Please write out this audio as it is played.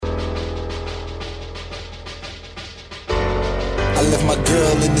left my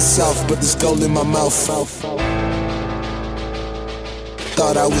girl in the south, but there's gold in my mouth.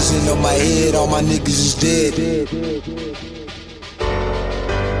 Thought I was in on my head, all my niggas is dead.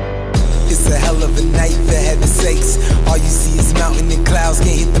 It's a hell of a night, for heaven's sakes. All you see is mountain and clouds,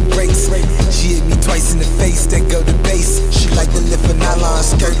 can't hit the brakes. She hit me twice in the face, then go to base. She like to lift a nylon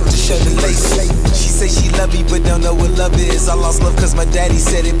skirt to show the lace. She say she love me, but don't know what love is. I lost love cause my daddy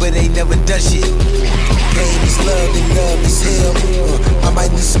said it, but ain't never done shit. Pain is love and love is hell. I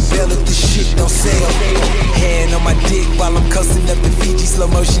might need some bail if this shit don't sell. Hand on my dick while I'm coasting up the Fiji. Slow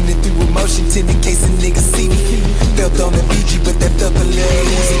motion and through emotion, 10 in case a nigga see me. Felt on the Fiji, but that felt a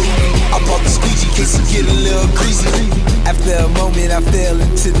little easy. I bought the squeegee case it get a little greasy. After a moment I fell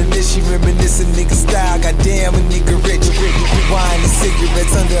into the mission, reminiscing nigga style. Goddamn, a nigga rich. Wine and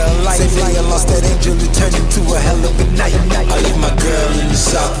cigarettes under a light. Say I lost that angel, it turned into a hell of a night. I left my girl in the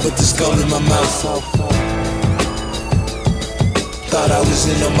south, but there's gold in my mouth. Thought I was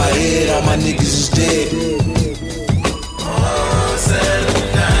in on my head, all my niggas is dead.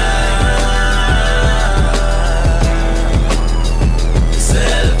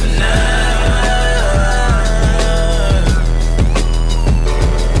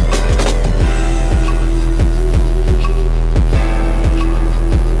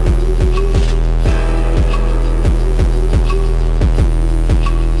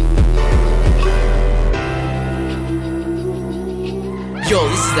 Yo,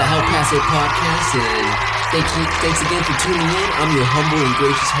 this is the Hell Paso Podcast, and thanks again for tuning in. I'm your humble and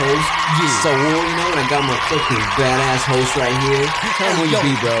gracious host, Saul, you know, and I got my fucking badass host right here. Tell me what you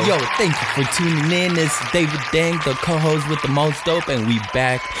be, bro. Yo, thank you for tuning in. It's David Dang, the co-host with the most dope, and we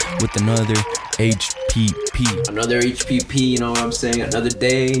back with another HPP. Another HPP, you know what I'm saying? Another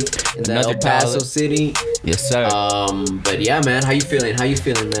day in the El Paso City. Yes, sir. But yeah, man, how you feeling?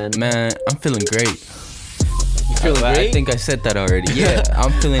 Man? Man, I'm feeling great. You feeling great? I think I said that already. Yeah,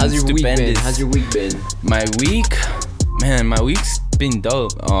 I'm feeling How's your stupendous. week been? How's your week been? My week's been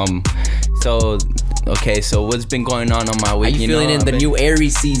dope. So what's been going on my week? How you feeling in the new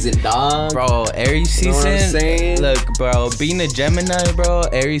Aries season, dog? Bro, Aries season. You know what I'm saying? Look, bro, being a Gemini, bro,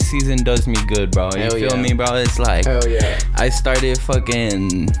 Aries season does me good, bro. You feel me, bro? It's like, hell yeah. I started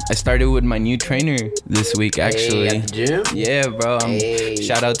with my new trainer this week, actually. Hey, at the gym? Yeah, bro.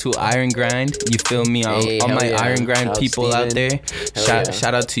 Shout out to Iron Grind. You feel me? All my Iron Grind people Steven. out there.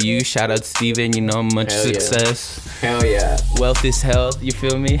 Shout out to you. Shout out Steven. You know, much success. Hell yeah. Wealth is health. You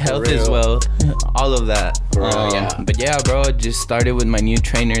feel me? Health is wealth. All of that. But yeah, bro, just started with my new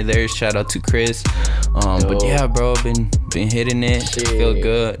trainer there. Shout out to Chris. But yeah, bro, been hitting it. Shit. Feel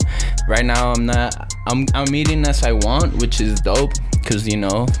good. Right now I'm eating as I want, which is dope. Cause you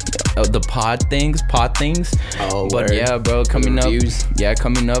know, the pod things. Oh, but word. yeah, bro, coming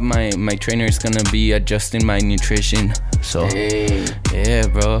up, my trainer is gonna be adjusting my nutrition. So yeah,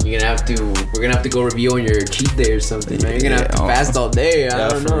 bro. We're gonna have to go review on your cheat day or something, man. You're gonna have to fast all day. I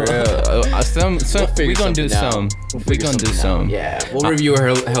don't know. We're gonna do some. We're gonna do some. Yeah, we'll review our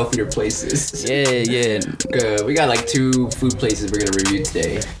healthier places. Yeah. Good. We got like 2 food places we're gonna review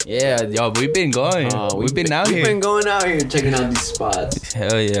today. Yeah, yo, we've been going. We've been out here. We've been going out here checking out these spots.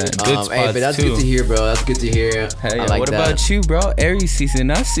 Hell yeah, good spots hey, but that's too. good to hear, bro. That's good to hear. Hell yeah. I like what that. about you, bro? Aries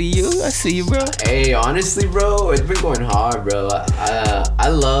season. I see you, bro. Hey, honestly, bro, it's been going hard, bro. I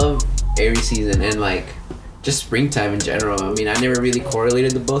love Aries season and like just springtime in general. I mean, I never really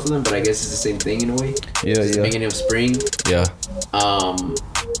correlated the both of them, but I guess it's the same thing in a way. Yeah, It's the beginning of spring. Yeah.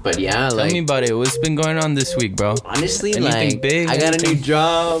 But yeah, Tell me about it. What's been going on this week, bro? honestly, Anything like big? I got a new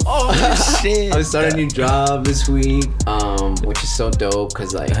job. Oh shit. I started a new job this week, which is so dope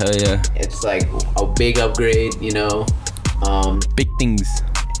because like Hell yeah. it's like a big upgrade, you know. Big things.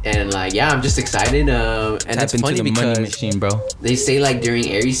 And like yeah, I'm just excited. And Tap it's into funny the because money machine, bro. they say like during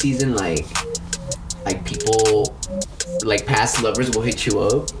Aries season, like people, like past lovers will hit you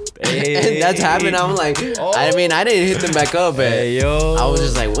up. Hey. And that's happened. I'm like, I mean, I didn't hit them back up, but Hey, yo. I was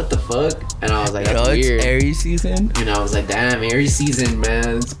just like, what the fuck? And I was like, that's Yo, weird. It's Aries season. And I was like, damn, Aries season,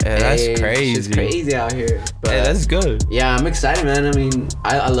 man. Yeah, that's crazy. It's crazy out here. But Hey, that's good. yeah, I'm excited, man. I mean,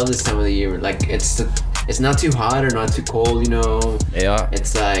 I love this time of the year. Like, it's not too hot or not too cold, you know. Yeah.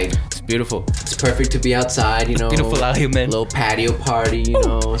 It's like, It's beautiful. it's perfect to be outside, you know. Beautiful out here, man. Little patio party, you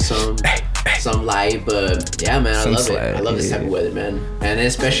know, some light, but yeah, man, I Some love slide, it. I love this yeah. type of weather, man. And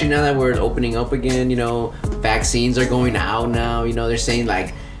especially now that we're opening up again, you know, vaccines are going out now. You know, they're saying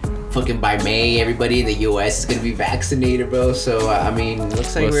like, fucking by May, everybody in the U.S. is gonna be vaccinated, bro. So I mean,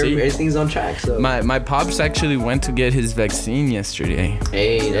 looks like We'll see. everything's on track. So My pops actually went to get his vaccine yesterday.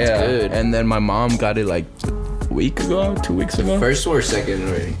 hey, that's good. And then my mom got it like a week ago, 2 weeks ago. First or second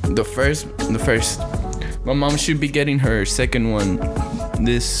already? The first. My mom should be getting her second one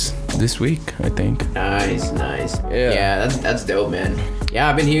this week, I think. Nice. Yeah, that's dope, man. Yeah,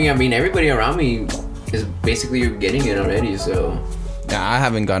 I've been hearing. I mean, everybody around me is basically getting it already. So. Nah, I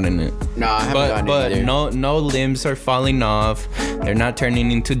haven't gotten it. No, I haven't gotten it either. But no limbs are falling off. They're not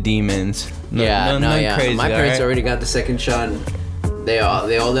turning into demons. Nothing crazy. My parents already got the second shot. All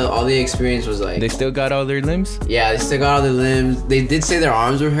the experience was like. They still got all their limbs? Yeah, they still got all their limbs. They did say their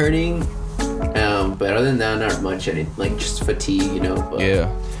arms were hurting. But other than that, not much. Like just fatigue, you know. But,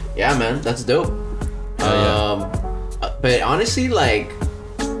 yeah, man, that's dope. But honestly, like,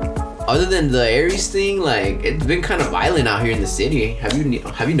 other than the Aries thing, like, it's been kind of violent out here in the city. Have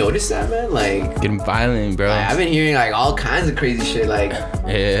you noticed that, man? Like, getting violent, bro. I've been hearing like all kinds of crazy shit, like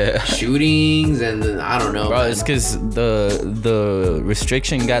shootings and I don't know, bro. Man. It's because the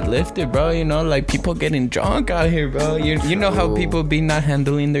restriction got lifted, bro. You know, like people getting drunk out here, bro. You know how people be not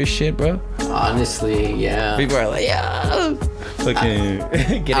handling their shit, bro. Honestly, yeah. People are like, yeah. Fucking.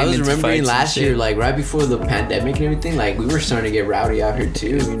 I was remembering last year, like right before the pandemic and everything, like we were starting to get rowdy out here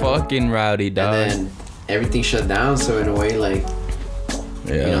too. You know? Fucking rowdy, dog. And then everything shut down, so in a way, like,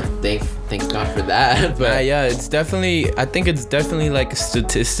 you know, thank God for that. But yeah, it's definitely. I think it's definitely like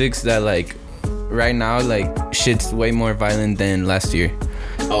statistics that like right now, like shit's way more violent than last year.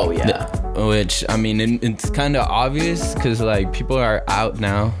 Oh yeah. Which I mean, it's kind of obvious because like people are out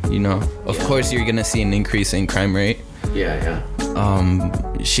now. You know, of course you're gonna see an increase in crime rate. Yeah.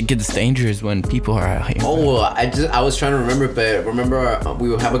 Shit gets dangerous when people are out here. Oh, I was trying to remember, but we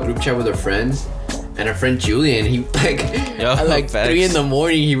would have a group chat with our friends, and our friend Julian, he like at like 3 a.m,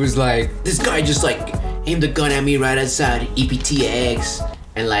 he was like, this guy just like aimed a gun at me right outside EPTX,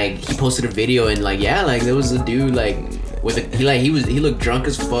 and like he posted a video, and like like there was a dude like he looked drunk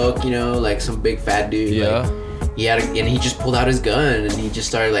as fuck, you know, like some big fat dude. Yeah. Like, and he just pulled out his gun and he just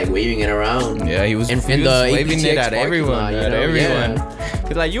started like waving it around. Yeah, he was waving it at everyone.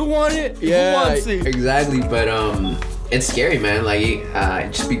 He's like, you want it? Yeah, who wants it? Exactly. But it's scary, man. Like,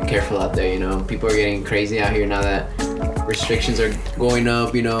 just be careful out there. You know, people are getting crazy out here now that restrictions are going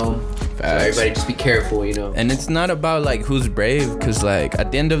up. You know. So everybody just be careful, you know. And it's not about like who's brave, cause like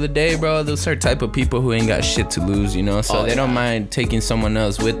at the end of the day, bro, those are type of people who ain't got shit to lose, you know. So they don't mind taking someone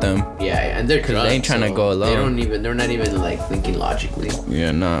else with them. Yeah, and they're drunk, they ain't trying to go alone. They're not even like thinking logically. Yeah,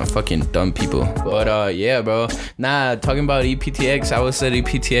 nah, fucking dumb people. But yeah, bro. Nah, talking about EPTX, I was at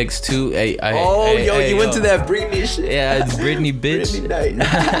EPTX too. You went to that Britney shit. Yeah, it's Britney, bitch. Britney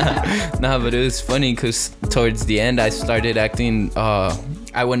night. Nah, but it was funny cause towards the end I started acting.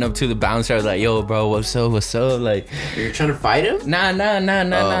 I went up to the bouncer. I was like, "Yo, bro, what's up? Like, you're trying to fight him? Nah.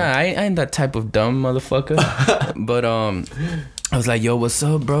 I ain't that type of dumb motherfucker." But I was like, "Yo, what's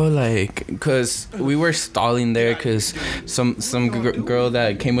up, bro?" Like, cause we were stalling there, cause some girl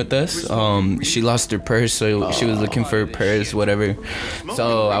that came with us, she lost her purse, so she was looking for her purse, whatever.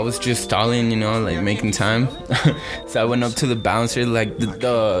 So I was just stalling, you know, like making time. So I went up to the bouncer, like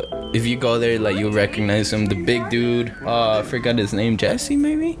the if you go there, like you'll recognize him, the big dude. I forgot his name, Jesse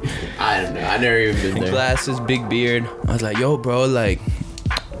maybe. I don't know. I never even been there. Glasses, big beard. I was like, "Yo, bro, like,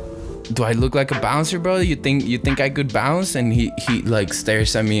 do I look like a bouncer, bro? You think I could bounce?" And he like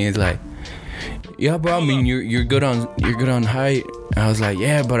stares at me. He's like, "Yeah, bro. I mean, you're good on height." And I was like,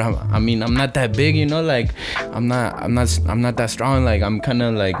 "Yeah, but I'm not that big, you know. Like, I'm not that strong. Like, I'm kind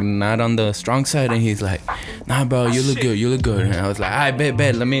of like not on the strong side." And he's like, "Nah, bro, you look good." And I was like, "I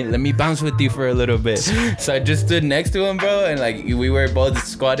bet. Let me bounce with you for a little bit." So I just stood next to him, bro, and like we were both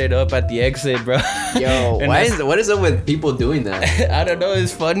squatted up at the exit, bro. Yo, what is up with people doing that? I don't know.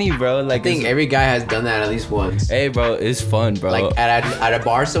 It's funny, bro. Like, I think every guy has done that at least once. Hey, bro, it's fun, bro. Like at a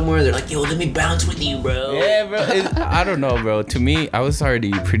bar somewhere, they're like, "Yo, let me bounce with you, bro." Yeah, bro. I don't know, bro. To me, I was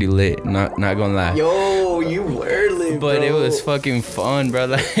already pretty lit. Not gonna lie. Yo, you were lit, bro. But it was fucking fun, bro.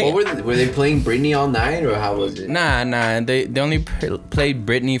 Like, what were they playing Britney all night, or how was it? Nah. They only played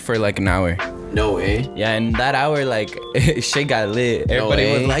Britney for like an hour. No way. Yeah, and that hour, like, shit got lit.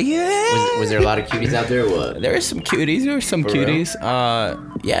 Everybody was like, yeah. Was there a lot of cuties out there, or what? There were some cuties.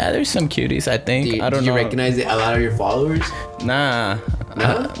 Yeah, there's some cuties, I think. I don't know. Did you recognize a lot of your followers? Nah.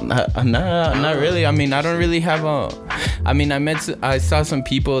 Not really. I mean, I don't really have I saw some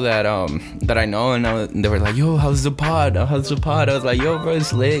people that I know, and they were like, "Yo, how's the pod? I was like, "Yo, bro,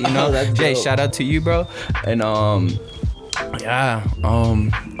 it's lit," you know. Jay, shout out to you, bro. And yeah.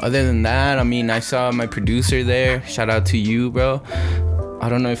 Other than that, I mean, I saw my producer there. Shout out to you, bro. I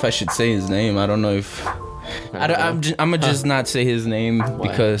don't know if I should say his name. I don't know if. I'm gonna just not say his name. Why?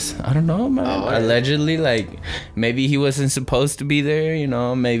 Because I don't know, man. Allegedly, like, maybe he wasn't supposed to be there, you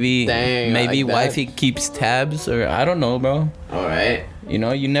know. Maybe like wifey keeps tabs, or I don't know, bro. All right. You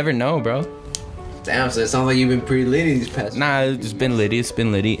know, you never know, bro. Damn, so it sounds like you've been pretty litty these past. Nah, it's been litty. It's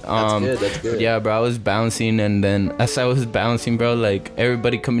been litty. That's good. Yeah, bro. I was bouncing, and then as I was bouncing, bro, like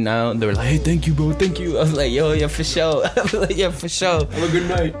everybody coming out, they were like, "Hey, thank you, bro. Thank you." I was like, "Yo, yeah, for sure." I was like, "Yeah, for sure." Have a good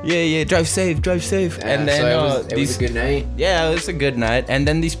night. Yeah. Drive safe. Yeah, And then so it was a good night. Yeah, it was a good night. And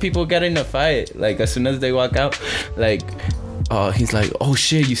then these people got in a fight. Like as soon as they walk out, like. He's like, "Oh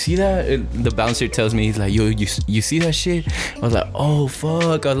shit, you see that?" And the bouncer tells me, he's like, "Yo, you see that shit?" I was like, "Oh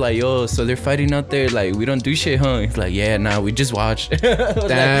fuck!" I was like, "Yo, so they're fighting out there? Like, we don't do shit, huh?" He's like, "Yeah, nah, we just watch."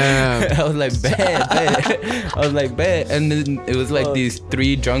 Damn. I was like, bet. I was like, bet. And then it was like these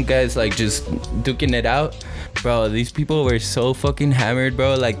 3 drunk guys like just duking it out. Bro, these people were so fucking hammered,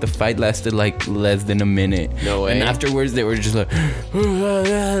 bro. Like the fight lasted like less than a minute. No way. And afterwards they were just like,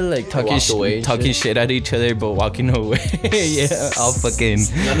 like talking shit at each other, but walking away. Yeah, all fucking.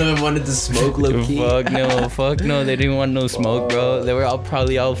 None of them wanted to smoke low key. Fuck no, they didn't want no smoke, bro. They were all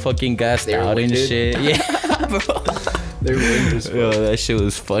probably all fucking gassed out and shit. Yeah, bro. They were winded. Yo, that shit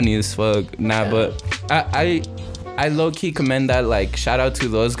was funny as fuck. Nah, but I low-key commend that, like, shout out to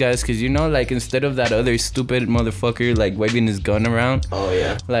those guys, because, you know, like, instead of that other stupid motherfucker, like, waving his gun around. Oh,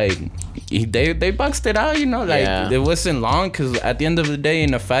 yeah. Like, they boxed it out, you know, like, it wasn't long, because at the end of the day,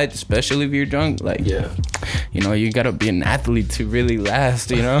 in a fight, especially if you're drunk, like, you know, you gotta be an athlete to really last,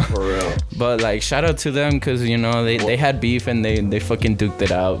 you know? For real. But, like, shout out to them, because, you know, they had beef, and they fucking duked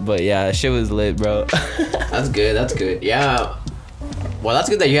it out. But, yeah, that shit was lit, bro. That's good. Yeah. Well, that's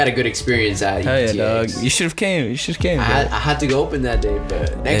good that you had a good experience at Hell yeah, UTX. dog. You should have came, bro. I had to go open that day,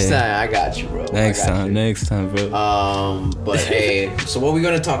 but next time I got you, bro. Next time, bro. But hey, so what we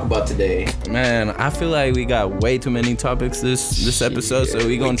gonna talk about today? Man, I feel like we got way too many topics this episode, so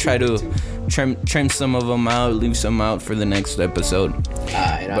we gonna try to trim some of them out, leave some out for the next episode.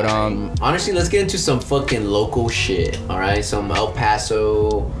 But honestly, let's get into some fucking local shit. All right, some El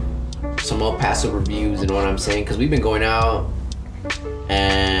Paso reviews, and what I'm saying, because we've been going out.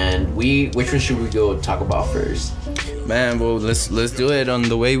 And which one should we go talk about first? Man, well, let's do it on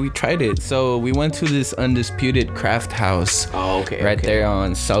the way we tried it. So we went to this Undisputed Craft House. Oh, okay. Right there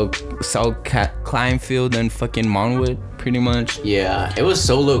on South Kleinfield and fucking Monwood, pretty much. Yeah, it was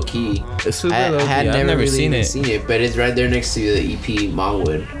so low key. It's super low key. I've never really seen it, but it's right there next to the EP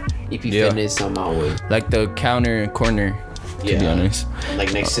Monwood, EP Fitness on Monwood. Like the counter corner. To be honest.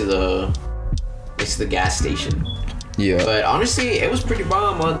 Like next to the gas station. Yeah. But honestly, it was pretty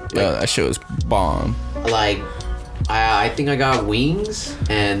bomb. Yeah, that shit was bomb. Like, I think I got wings,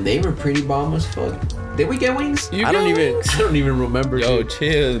 and they were pretty bomb as fuck. Did we get wings? I don't even remember. Yo,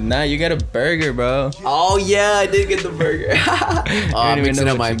 chill. Nah, you got a burger, bro. Oh yeah, I did get the burger. I'm mixing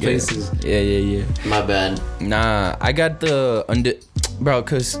up my places. Yeah. My bad. Nah, I got the bro,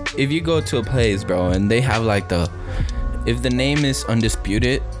 cause if you go to a place, bro, and they have like if the name is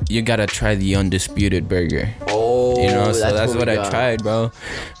Undisputed, you gotta try the Undisputed burger. Oh, you know, so that's what I tried, bro.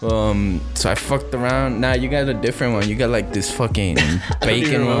 So I fucked around. Nah, you got a different one. You got like this fucking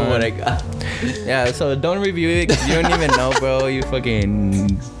bacon one. What I got? Yeah, so don't review it, 'cause you don't even know, bro. You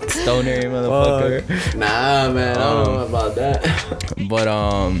fucking stoner motherfucker. Nah, man, I don't know about that. But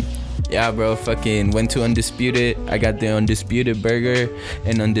yeah, bro, fucking went to Undisputed. I got the Undisputed burger,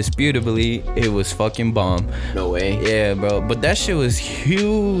 and undisputably, it was fucking bomb. No way. Yeah, bro. But that shit was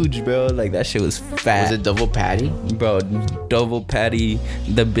huge, bro. Like, that shit was fat. Was it double patty? Bro, double patty.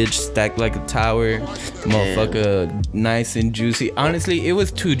 The bitch stacked like a tower. Motherfucker, nice and juicy. Honestly, it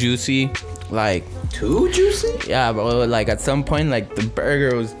was too juicy. Like, too juicy? Yeah, bro. Like, at some point, like, the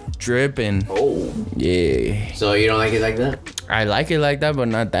burger was dripping. Oh. Yeah. So you don't like it like that? I like it like that, but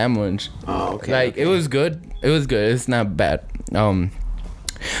not that much. Oh, okay. Like, it was good. It's not bad.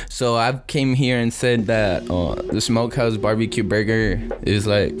 So I came here and said that the Smokehouse Barbecue Burger is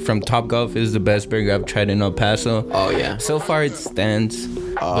like from Topgolf is the best burger I've tried in El Paso. Oh yeah. So far it stands.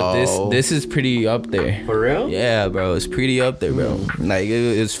 But this is pretty up there. For real? Yeah, bro. It's pretty up there, bro. Like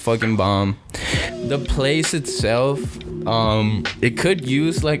it's fucking bomb. The place itself, it could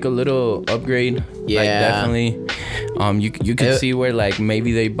use like a little upgrade. Yeah. Like definitely. You could see where like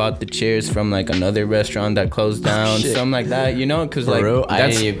maybe they bought the chairs from like another restaurant that closed down, something like that, you know? Cause like real? I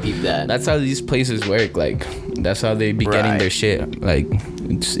didn't even peep that. That's how these places work. Like that's how they be getting their shit. Like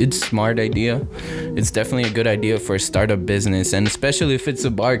it's smart idea. It's definitely a good idea for a startup business, and especially if it's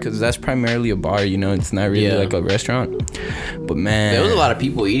a bar, cause that's primarily a bar. You know, it's not really like a restaurant. But man, there was a lot of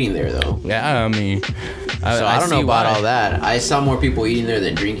people eating there though. Yeah, I mean. I don't know about all that. I saw more people eating there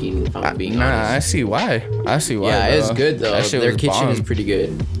than drinking, if I'm being honest. I see why. Yeah, bro. It's good though. Their kitchen bomb. is pretty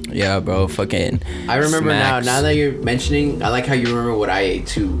good. Yeah, bro. Fucking. I remember smacks. now that you're mentioning, I like how you remember what I ate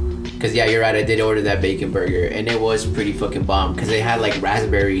too. Cause yeah, you're right. I did order that bacon burger, and it was pretty fucking bomb. Cause they had like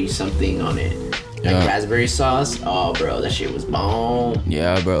raspberry something on it. like Yeah. raspberry sauce. Oh, bro, that shit was bomb.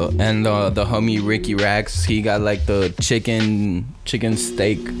 Yeah, bro. And the homie Ricky Rax, he got like the chicken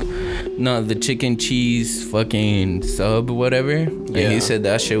steak. No, the chicken cheese fucking sub, whatever. And Yeah. he said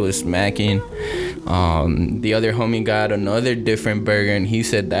that shit was smacking. The other homie got another different burger, and he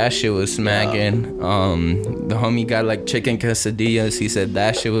said that shit was smacking. The homie got like chicken quesadillas. He said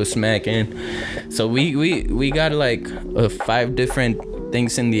that shit was smacking. So we got like 5 different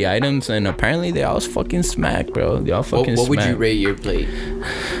things in the items, and apparently they all fucking smack, bro. They all fucking What would you smack. rate your plate?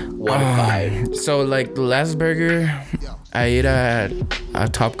 1 to 5. So like the last burger I ate at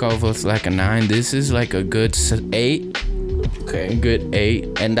Top Golf was like a 9. This is like a good 8. Okay. A good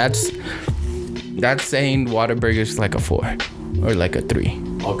 8, and that's saying Whataburger's like a 4 or like a 3.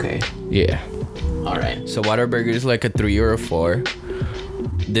 Okay. Yeah. All right. So Whataburger's like a 3 or a 4.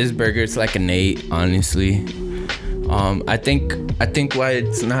 This burger's like an 8, honestly. I think why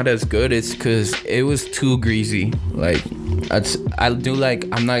it's not as good is because it was too greasy. Like I'm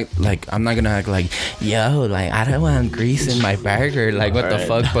not gonna act like, yo, like I don't want grease in my burger. Like what the Alright.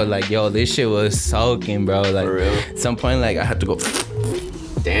 fuck? But like, yo, this shit was soaking, bro. Like For real? at some point, like I had to go.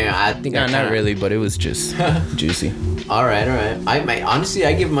 Damn, I think Nah, I not kinda- really, but it was just juicy. All right. Honestly,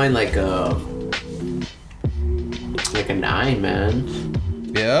 I give mine like a 9,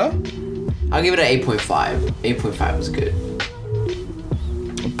 man. Yeah. I'll give it an 8.5. 8.5 was good.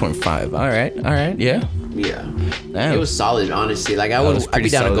 0.5. All right. Yeah. Yeah. Damn. It was solid, honestly. Like I'd was be pretty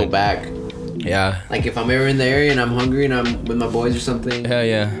down to go solid. back. Yeah. Like if I'm ever in the area and I'm hungry and I'm with my boys or something, Hell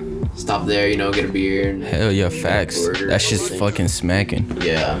yeah. stop there, get a beer. And Hell yeah. Facts. Burger or That shit's something. fucking smacking.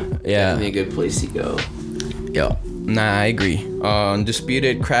 Yeah. Yeah. Definitely a good place to go. Yo, nah, I agree.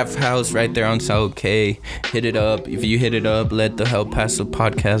 Disputed Craft House right there on South K. Hit it up. If you hit it up, let the El Paso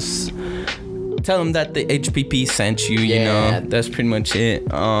podcast. Tell them that the HPP sent you. You Yeah. know, that's pretty much it.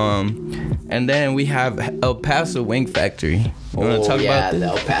 And then we have El Paso Wing Factory. You wanna talk about the this?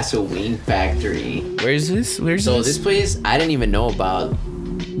 El Paso Wing Factory. Where's this? So this place I didn't even know about.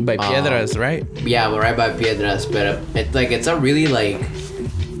 By Piedras, right? Yeah, we're right by Piedras, but it's a really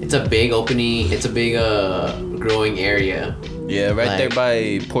it's a big opening. It's a big growing area. Yeah, right there Like-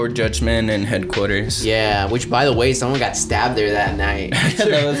 by Port Judgment and headquarters. Yeah, which by the way, someone got stabbed there that night.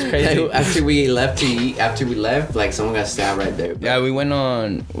 That was crazy. After we left to eat, like someone got stabbed right there. Yeah, we went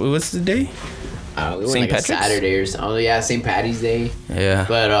on. What's the day? We went St. like a Patrick's? Saturday or something. Oh yeah, St. Patty's Day. Yeah.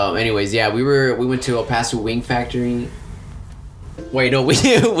 But anyways, yeah, we went to El Paso Wing Factory. Wait, no,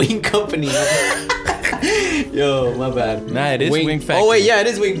 Wing Company. Yo, my bad. Nah, it is Wing Factory. Oh wait, yeah, it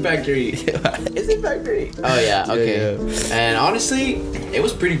is Wing Factory. Is it Factory? Oh yeah, okay. Yeah. And honestly, it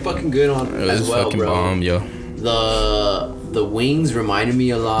was pretty fucking good It as was well, fucking bro. bomb, yo. The wings reminded me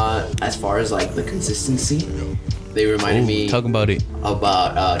a lot as far as like the consistency. They reminded me Talk about it.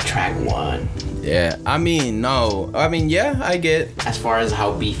 about Track 1 Yeah, I mean, yeah, I get. as far as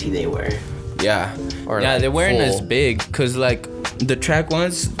how beefy they were. Yeah. Or, Yeah, like, they weren't as full. big, cause like the track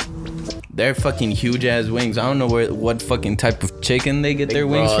ones, they're fucking huge ass wings. I don't know what fucking type of chicken they get their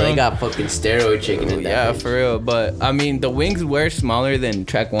wings Bro, from. they got fucking steroid chicken in that. Yeah, bitch. for real. But I mean, the wings were smaller than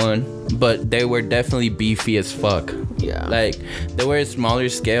track 1, but they were definitely beefy as fuck. Yeah. Like they were a smaller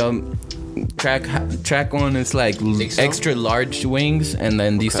scale. Track 1 is like Think so? extra large wings, and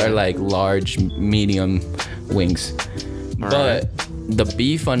then these Okay. are like large medium wings. But the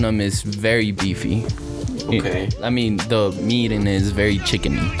beef on them is very beefy. Okay. I mean, the meat in it is very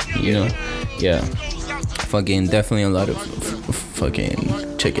chickeny, you know? Yeah. Fucking definitely a lot of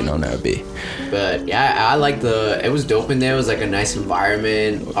fucking chicken on that bit. But yeah, I like it was dope in there. It was like a nice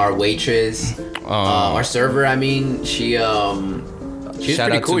environment. Our waitress, our server, I mean, she was Shout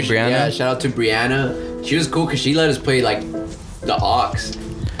pretty out to cool. Brianna. Yeah, shout out to Brianna. She was cool because she let us play like the aux.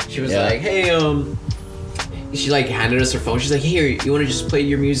 She was Yeah. like, hey, she like handed us her phone. She's like, here, you want to just play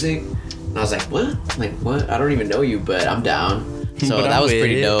your music? And I was like, what? I'm like, what? I don't even know you, but I'm down. So But that I'm was with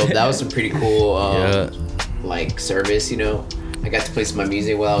pretty it. dope. That was some pretty cool, Yeah. like service. I got to play some of my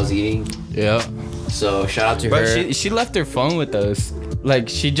music while I was eating. Yeah. So shout out to But her. she left her phone with us. Like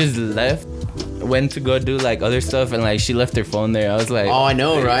she just left, went to go do like other stuff, and like she left her phone there. I was like, Oh, I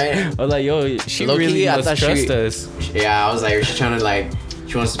know, right? I was like, yo, she Low-key, really I must thought trust she- us. Yeah, I was like, she's trying to like,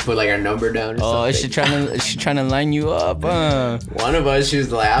 she wants to put like our number down or Oh, something. she trying to line you up, huh? One of us, she was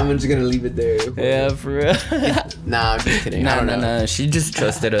like, I'm just gonna leave it there. Yeah, for real. Nah, I'm just kidding. I Nah, don't nah, know. nah. She just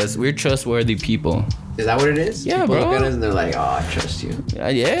trusted us. We're trustworthy people. Is that what it is? Yeah, People bro. look at us and they're like, oh, I trust you.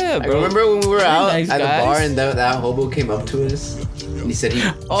 Yeah, I bro. remember when we were out nice at the bar guys. and that hobo came up to us. And he said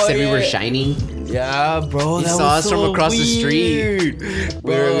Oh, we were yeah. shining. Yeah, bro. He that saw was us from so across the street. weird.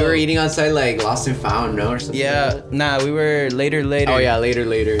 We were eating outside like Lost and Found, no, or something. Yeah, Like that. nah, we were later. Oh yeah,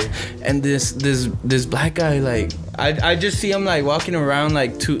 later. And this black guy, like, I just see him like walking around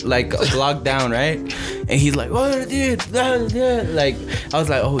like a block down, right? And he's like, oh, dude, like, I was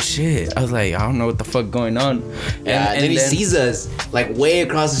like, oh shit. I was like, I don't know what the fuck going on. Yeah, and then he sees us like way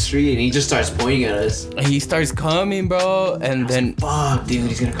across the street, and he just starts pointing at us. He starts coming, bro, and then Fuck, dude,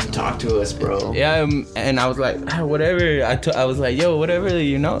 he's gonna come talk to us, bro. yeah, and I was like, whatever. I was like, yo, whatever,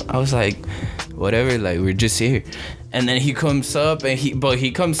 you know. I was like, whatever, like, we're just here. And then he comes up, and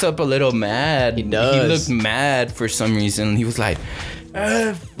he comes up a little mad. He does. He looked mad for some reason. He was like,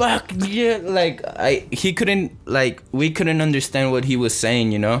 fuck yeah, like we couldn't understand what he was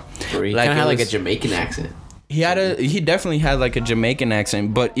saying, you know. He kind of had like a Jamaican accent. He definitely had like a Jamaican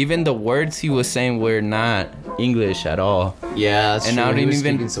accent, but even the words he was saying were not English at all. Yeah, that's And true. I He didn't was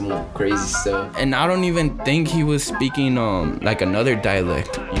even- speaking some crazy stuff. And I don't even think he was speaking like another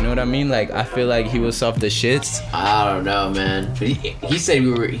dialect. You know what I mean? Like, I feel like he was off the shits. I don't know, man. But he said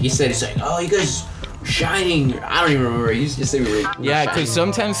he's like, oh, you guys shining. I don't even remember. He just said we were. Yeah, shining. because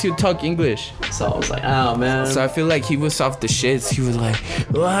sometimes he'll talk English. So I was like, oh man. So I feel like he was off the shits. He was like,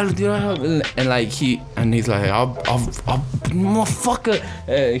 and like he's like, I'll motherfucker.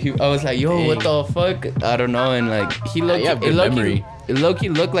 I was like, yo, what the fuck? I don't know. And like he looked, you have good memory. Loki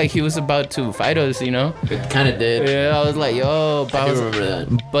looked like he was about to fight us, you know? It kind of did. Yeah, I was like, yo, but I I do was, remember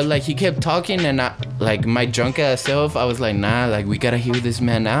that. but like he kept talking, and I, like my drunk ass self, I was like, nah, like we gotta hear this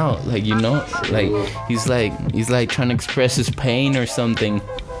man out, like, you know, like he's like trying to express his pain or something.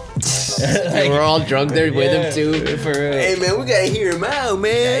 Like, we're all drunk there with him too. For real. Hey man, we gotta hear him out,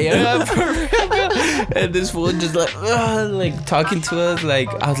 man. Yeah, for real. And this fool just like talking to us, like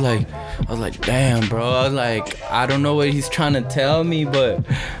I was like, damn, bro. I was like, I don't know what he's trying to tell me, but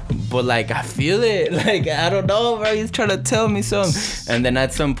like I feel it. Like, I don't know, bro. He's trying to tell me something. And then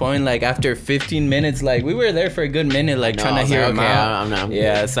at some point, like after 15 minutes, like we were there for a good minute, like No, trying I to was hear like, him okay, out. I'm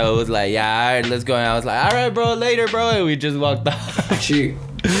Yeah, good. so it was like, yeah, all right, let's go. And I was like, all right, bro, later, bro. And we just walked off. Shoot.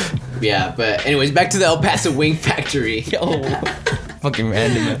 Yeah, but anyways, back to the El Paso Wing Factory. Yo, fucking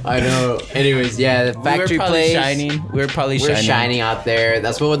random. I know. Anyways, yeah, the factory we were probably place. shining. We were probably We're shining out there.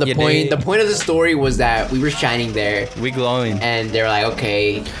 That's what the You point. dig? The point of the story was that we were shining there, We glowing and they're like,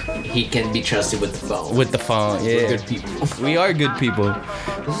 okay, he can be trusted with the phone. with the phone. We're Yeah, good people. we are good people.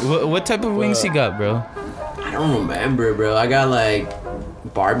 What type of wings you got, bro? I don't remember, bro. I got like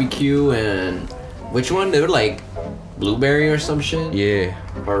barbecue and which one? They were like blueberry or some shit. Yeah,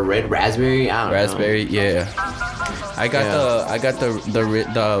 Or red raspberry. I don't know. raspberry. Yeah, I got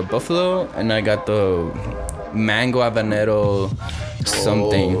the buffalo, and I got the mango habanero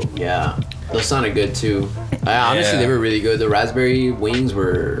something. Oh, yeah, those sounded good too. Honestly, Yeah. they were really good. The raspberry wings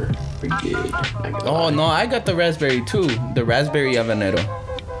were pretty good. Oh no, I got the raspberry too. The raspberry habanero.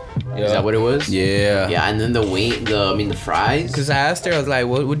 Yeah. Is that what it was? Yeah. Yeah, and then the fries. Cause I asked her, I was like,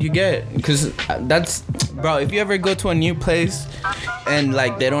 "What would you get?" Cause that's, bro. If you ever go to a new place, and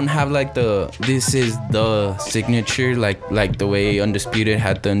like they don't have like this is the signature, like the way Undisputed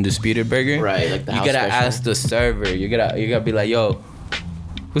had the Undisputed burger. Right, like the you house gotta special. ask the server. You gotta be like, "Yo,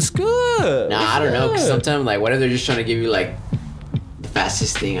 what's good?" Nah, What's I don't know. Cause good?" sometimes like, what if they're just trying to give you like the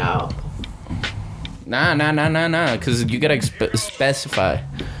fastest thing out? Nah. Cause you gotta specify.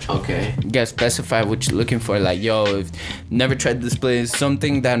 Okay. You gotta specify what you're looking for. Like, yo, if never tried this place,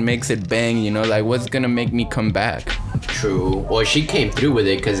 something that makes it bang, you know, like what's gonna make me come back? True. Well, she came through with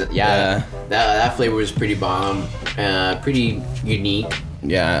it, cause Yeah. that flavor was pretty bomb, pretty unique.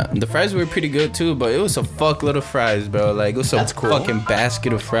 Yeah, the fries were pretty good too, but it was a fuckload of fries, bro. Like, it was a That's cool. fucking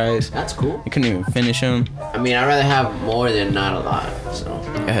basket of fries. That's cool. You couldn't even finish them. I mean, I'd rather have more than not a lot. So.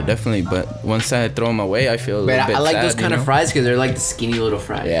 Yeah, definitely. But once I throw them away, I feel a But little bit I like sad, those kind you of know? fries because they're like the skinny little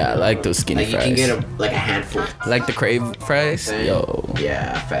fries. Yeah, I like those skinny like fries. you can get a handful. Like the Crave fries. Thing. Yo,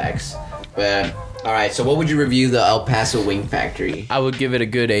 Yeah, facts. But all right, so what would you review the El Paso Wing Factory? I would give it a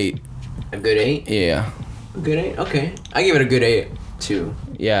good 8. A good 8? Yeah, A good 8? Okay, I give it a good 8 too.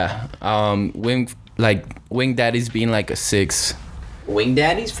 yeah. Wing Daddy's being like a 6. Wing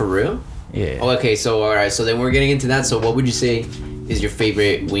Daddies for real? Yeah. Oh, okay, so all right, so then we're getting into that. So what would you say is your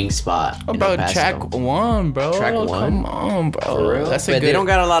favorite wing spot? in El About Paso? track 1, bro. Track 1? Come on, bro. For real? That's a but good. they don't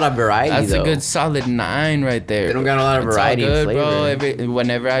got a lot of variety That's though. a good solid 9 right there. They don't got a lot of It's all variety and good, bro. flavor.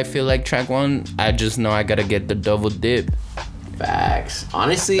 Whenever I feel like track 1, I just know I gotta get the double dip. Facts.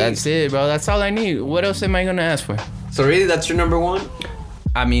 Honestly, That's it, bro. That's all I need. What else am I gonna ask for? so really that's your number 1?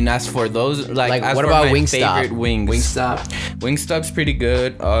 I mean, as for those, like as what for about my Wingstop? favorite wings. Wingstop. Wingstop's pretty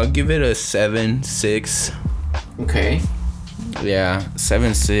good. I'll give it a 7, 6. Okay. Yeah,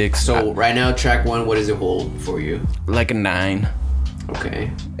 7.6. So right now, track 1, what does it hold for you? like a 9.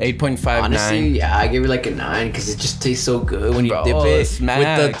 Okay. 8.5, Honestly, 9. yeah, I give it like a 9 because it just tastes so good when you Bro, dip it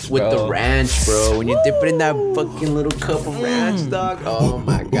smacks, with the bro. ranch, bro. When you dip it in that fucking little cup of ranch, dog. Oh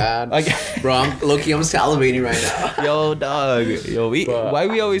my god, bro, I'm salivating right now. Yo, dog. Yo, why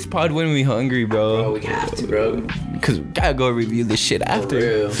we always pod when we hungry, Bro, bro? we have to, bro. Because we gotta go review this shit For after.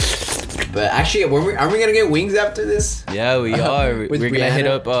 real. But actually, aren't we gonna get wings after this? Yeah, we are. With We're gonna hit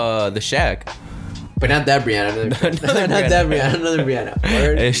Brianna? up the Shack. But not that Brianna. Another Not that Brianna. Another Brianna.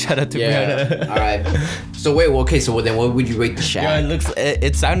 Word? Hey, shout out to Brianna. All right. So wait. Well, okay. So then, what would you rate the Yo, Shack?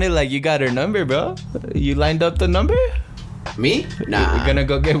 it sounded like you got her number, bro. You lined up the number? Me? Nah. We're gonna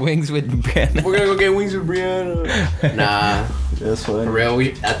go get wings with Brianna. We're gonna go get wings with Brianna. Nah. That's fun. For real,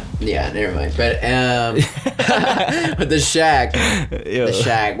 yeah, never mind. But but the Shack, Yo. the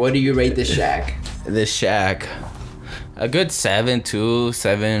Shack. What do you rate the Shack? The Shack. A good 7,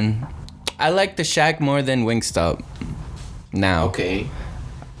 7. I like the Shack more than Wingstop. Now. Okay.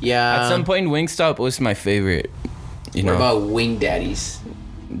 Yeah. At some point, Wingstop was my favorite. You What know. about Wing Daddies?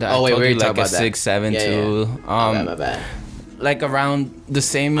 I Oh, wait, told we you already like talked a about that. 6, 7, Yeah, 2. My bad. Like around the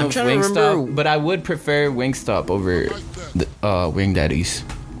same I'm of trying to Wingstop, remember- but I would prefer Wingstop over the Wing Daddies.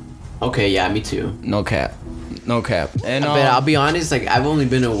 Okay, yeah, me too. No cap. And But I'll be honest, like I've only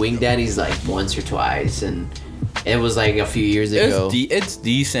been to Wing Daddies like once or twice, and it was like a few years ago. it's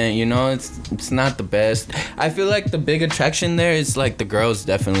decent, you know. It's not the best. I feel like the big attraction there is like the girls.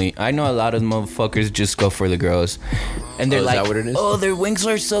 Definitely, I know a lot of motherfuckers just go for the girls, and they're Oh, is like, that what it is? "Oh, their wings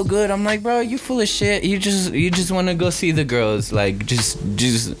are so good." I'm like, bro, you full of shit. You just want to go see the girls. Like, just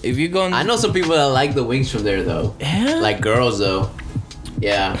if you go. I know some people that like the wings from there though. Yeah. Like girls though.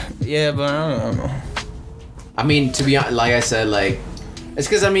 Yeah. Yeah, but I don't know. I mean, to be honest, like I said, like it's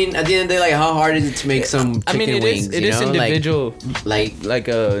because I mean, at the end of the day, like how hard is it to make some chicken wings? It is you know? individual. Like Like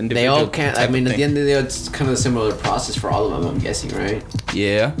a individual. they all can't. I type of mean, at thing. the end of the day, it's kind of a similar process for all of them. I'm guessing, right?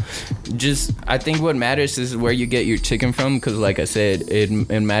 Yeah, just I think what matters is where you get your chicken from, because like I said, it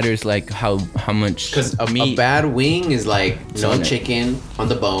matters like how much. Because a meat. bad wing is like no on it. chicken on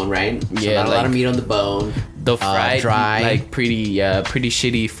the bone, right? So Yeah, not a lot like- of meat on the bone. The fried, dry, like pretty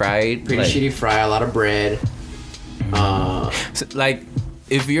shitty fried. pretty like, shitty fry, a lot of bread. So, like,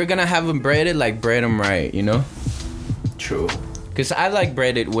 if you're gonna have them breaded, like bread them right, you know. True. Cause I like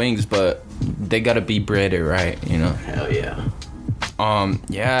breaded wings, but they gotta be breaded right, you know. Hell yeah.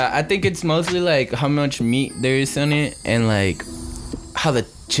 Yeah, I think it's mostly like how much meat there is in it and like how the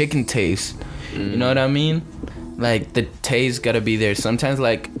chicken tastes. You know what I mean? Like the taste gotta be there. Sometimes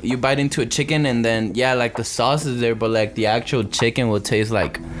like you bite into a chicken and then yeah, like the sauce is there, but like the actual chicken will taste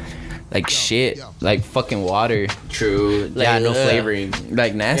like shit, like fucking water, True. like, yeah, no ugh, flavoring.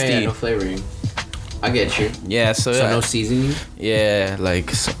 like nasty. Yeah, no flavoring. I get you. Yeah, so So no seasoning. yeah,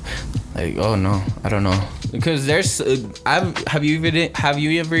 like oh no, I don't know. Because there's have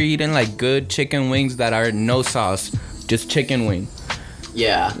you ever eaten like good chicken wings that are no sauce, just chicken wing,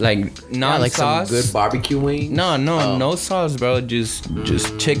 Yeah. like Yeah, non like sauce? some good barbecue wing. No, Oh. no sauce, bro. Just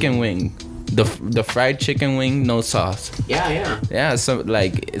chicken wing, the fried chicken wing, no sauce. Yeah. Yeah, so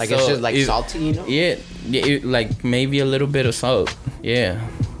like Like so it's just like it- salty, you know. Yeah, like maybe a little bit of salt. Yeah,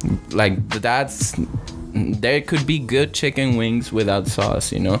 like that's. There could be good chicken wings without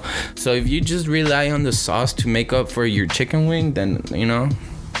sauce, you know. So if you just rely on the sauce to make up for your chicken wing, then you know,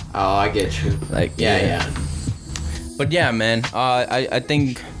 Oh, I get you. like Yeah. But yeah, man, I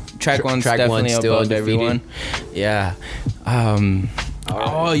think track one's track definitely one's still above undefeated. everyone. Yeah.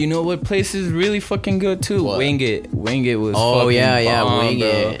 Oh, you know what place is really fucking good too? What? Wing It. Wing It was. Oh fucking yeah. bomb, Wing bro.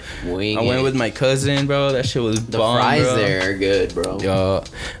 it. Wing I it. went with my cousin, bro. That shit was the bomb, fries bro. there are good, bro. Yo,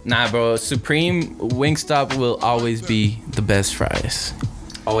 nah, bro. Supreme Wingstop will always be the best fries.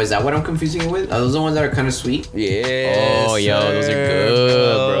 Oh, is that what I'm confusing it with? Are those the ones that are kind of sweet? Yeah. Oh, yo, those are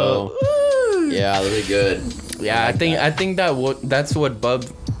good, bro. Woo. Yeah, those are good. Yeah, I think that's what Bub.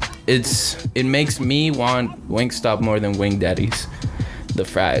 It makes me want Wingstop more than Wing Daddies, the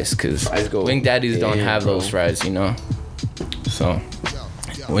fries, cause Fries go Wing Daddies don't in, have bro. those fries, you know. So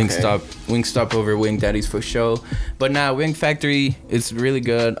Wingstop over Wing Daddies for sure. But nah, Wing Factory, it's really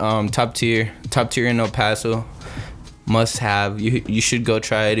good. Top tier in El Paso. Must have. You should go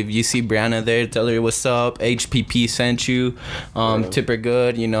try it. If you see Brianna there, tell her what's up. HPP sent you. Tip her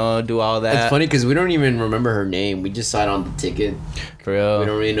good. You know, do all that. It's funny because we don't even remember her name. We just saw it on the ticket. For real. We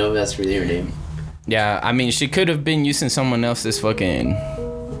don't really know if that's really her name. Yeah, I mean, she could have been using someone else's fucking.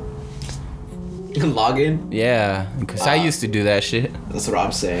 Login. Yeah, because I used to do that shit. That's what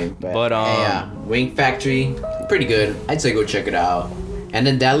I'm saying. But, yeah, Wing Factory, pretty good. I'd say go check it out. And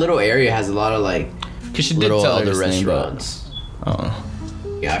then that little area has a lot of like Cause she did little tell other her name, but restaurants. Oh.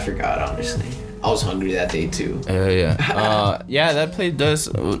 Yeah, I forgot, honestly. I was hungry that day, too. Yeah. Yeah, that place does.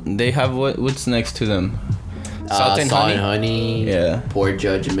 They have what's next to them? Salt and honey. Yeah. Poor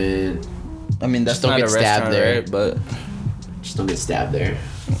Judgment. I mean, that's Just don't not get a stabbed restaurant, there. right? But Just don't get stabbed there.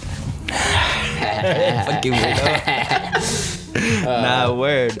 fucking weirdo. Nah,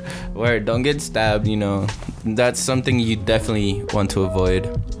 word. Don't get stabbed. You know, that's something you definitely want to avoid.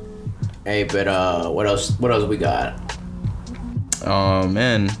 Hey, but what else we got? Oh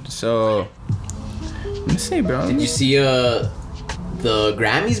man, so let me see, bro. Did you see the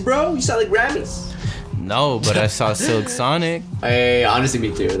Grammys, bro? You saw the Grammys? No, but I saw Silk Sonic. Hey, honestly,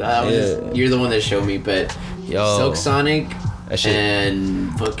 me too. You're the one that showed me, but Yo, Silk Sonic that shit-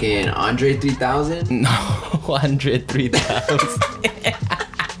 and fucking Andre 3000. No, 103,000.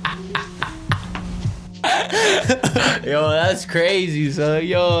 Yo, that's crazy, son.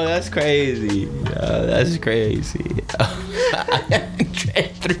 Yo, that's crazy. That's crazy.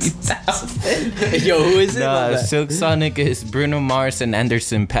 103,000. Yo, who is it? Nah, Silk Sonic is Bruno Mars and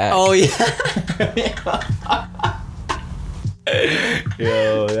Anderson .Paak. Oh yeah.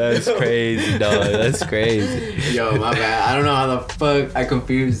 Yo, that's crazy, dog. That's crazy. Yo, my bad. I don't know how the fuck I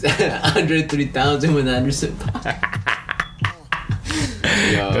confused Andre 3000 with Anderson .Paak.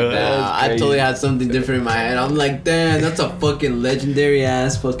 Yo, nah, I totally had something different in my head. I'm like, damn, that's a fucking legendary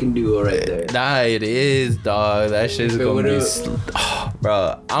ass fucking duo right there. Nah, it is, dog. That shit's gonna be.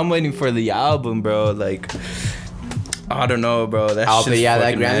 Bro, I'm waiting for the album, bro. Like, I don't know, bro. That shit's Yeah, that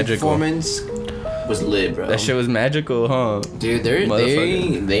fucking Grammy magical. performance was lit, bro. That shit was magical, huh? Dude,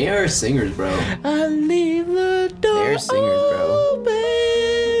 Motherfucker. they are singers, bro. I leave the door. They're singers, bro. Open.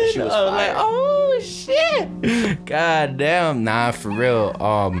 That shit was I was fire. like, oh shit. God damn. Nah, for real.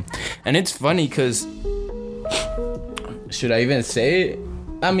 And it's funny because should I even say it?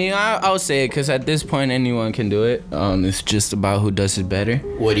 I mean, I'll say it because at this point anyone can do it. It's just about who does it better.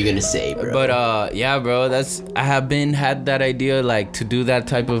 What are you gonna say, bro? But yeah, bro, I have had that idea like to do that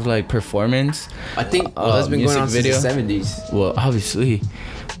type of like performance. I think that's been going music on video. since the 70s. Well, obviously.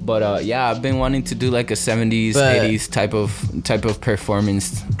 But yeah, I've been wanting to do like a 70s, But- 80s type of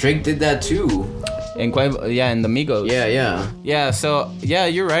performance. Drake did that too. And in the Migos. Yeah. Yeah, so yeah,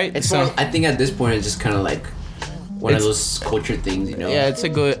 you're right. It's So, more, I think at this point it's just kind of like one of It's- those culture things, you know? yeah, it's a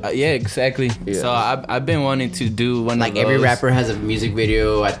good yeah, exactly. Yeah. So I've been wanting to do one Like of those. every rapper has a music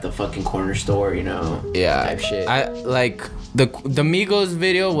video at the fucking corner store, you know? Yeah. Type shit. I like the Migos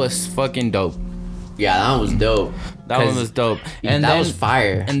video was fucking dope. Yeah, that one was dope. That one 'Cause was dope. that then, was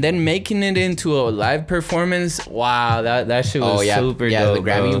fire. And then making it into a live performance, wow, that shit was super dope. the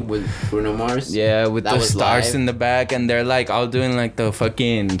Grammy bro. with Bruno Mars. Yeah, with That the was stars live. in the back, and they're like all doing like the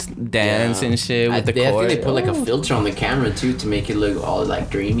fucking dance and shit with the I chord. think they put like a filter on the camera too to make it look all like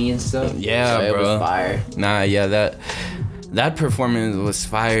dreamy and stuff. Yeah, so it bro. was fire. Nah, yeah, that performance was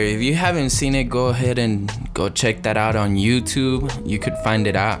fire. If you haven't seen it, go ahead and go check that out on YouTube. You could find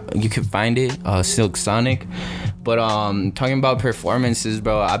it Silk Sonic. But talking about performances,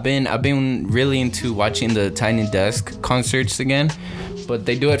 bro, I've been really into watching the Tiny Desk concerts again. But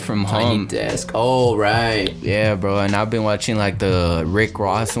they do it from Tiny home. Desk. Oh right. Yeah, bro, and I've been watching like the Rick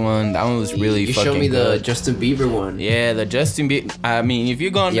Ross one. That one was really You fucking showed me the good. Justin Bieber one. Yeah, the Justin Bieber. I mean, if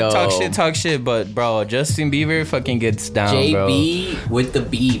you're going to Yo. talk shit, but bro, Justin Bieber fucking gets down, bro. JB with the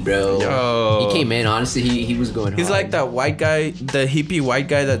B, bro. Yo. He came in. Honestly, he was going. He's hard. like that white guy, the hippie white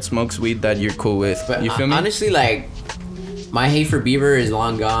guy that smokes weed that you're cool with. But You feel me? honestly, like, my hate for Bieber is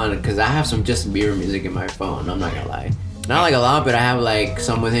long gone because I have some Justin Bieber music in my phone. I'm not gonna lie. Not like a lot, but I have like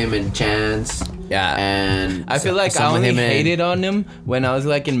some with him and Chance. Yeah. And I feel like I some with only him and- hated on him when I was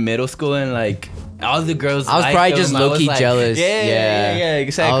like in middle school and like all the girls. I was liked probably him. just I was low-key like, jealous. Yeah, Yeah.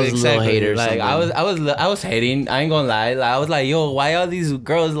 exactly. I was a little exactly. hater or Like I was hating. I ain't gonna lie. Like I was like, yo, why all these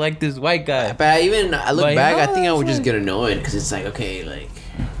girls like this white guy? But I look Like, back, I no, think I would it's just get annoyed because it's like, okay, like,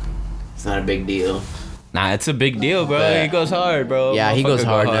 it's not a big deal. Nah, it's a big deal, bro. But- He goes hard, bro. Yeah, he goes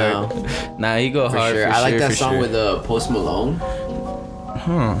Motherfucker hard go Nah, he go For hard sure. for I like sure, that for song sure. with Post Malone.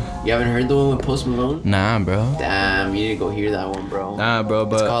 Huh. You haven't heard the one with Post Malone? Nah, bro. Damn, you need to go hear that one, bro. Nah, bro, It's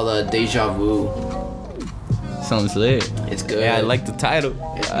but called Deja Vu. sounds lit. It's good. Yeah, I like the title.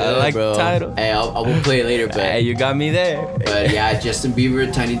 It's good, I like bro. the title. Hey, I will play it later, but Hey, you got me there. but yeah, Justin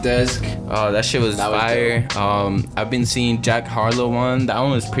Bieber, Tiny Desk. Oh, that shit was That was fire. I've been seeing Jack Harlow one. That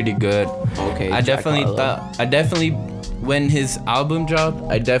one was pretty good. Okay, I Jack definitely Harlow. when his album dropped,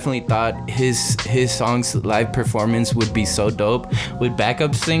 I definitely thought his songs live performance would be so dope with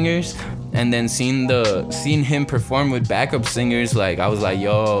backup singers. And then seeing him perform with backup singers, like I was like,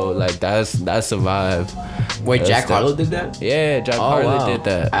 yo, like that's a vibe. Wait, Jack Harlow did that? Yeah, Jack Harlow did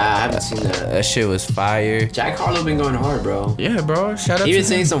that. I haven't seen that. That shit was fire. Jack Harlow been going hard, bro. Yeah, bro. Shout out He to been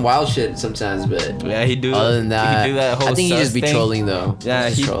saying him. some wild shit sometimes, but Yeah, he do. other than that, he do that whole I think he sus just be thing. trolling though. Yeah,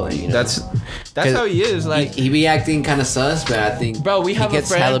 He's he just trolling. You know? That's 'Cause how he is. Like, he be acting kind of sus, but I think bro, we have he gets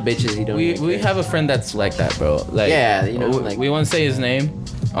a friend. hella bitches. He don't. We even we care. have a friend that's like that, bro. Like, Yeah, you know, like- we won't say his name.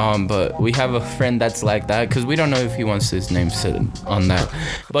 But we have a friend that's like that because we don't know if he wants his name said on that.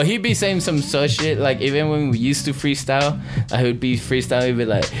 But he'd be saying some such shit. Like, even when we used to freestyle, I would be freestyle. He'd be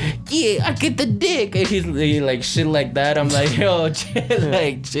like, "Yeah, I get the dick," and he like shit like that. I'm like, "Yo, chill,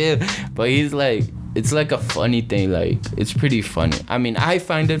 like chill." But he's like, it's like a funny thing. Like, it's pretty funny. I mean, I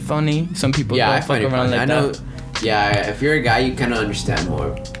find it funny. Some people Yeah, don't I fuck find it around funny. like I know. that. Yeah, if you're a guy, you kind of understand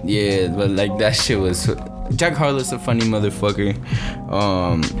more. Yeah, but like that shit was. Jack Harlow's a funny motherfucker.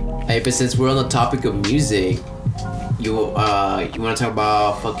 Hey, but since we're on the topic of music, you want to talk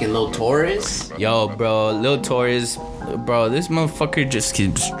about fucking Lil Taurus? Yo, bro, Lil Taurus, bro, this motherfucker just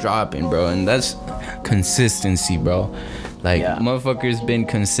keeps dropping, bro, and that's consistency, bro. Like, Yeah. motherfucker's been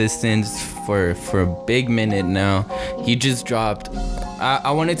consistent for a big minute now. He just dropped.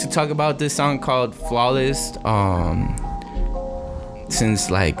 I wanted to talk about this song called Flawless.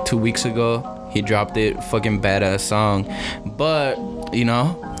 Since like 2 weeks ago, he dropped it. Fucking badass song, but you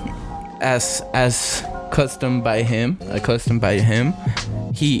know, as accustomed by him,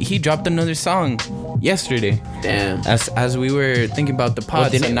 he dropped another song yesterday. Damn. As we were thinking about the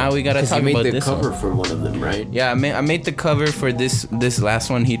pod, so now we gotta 'cause talk you made about the this cover one. for one of them, right? Yeah, I made the cover for this last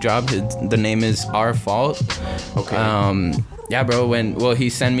one he dropped. The name is Our Fault. Okay. Yeah, bro. He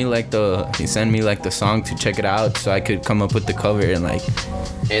sent me like the song to check it out, so I could come up with the cover and like.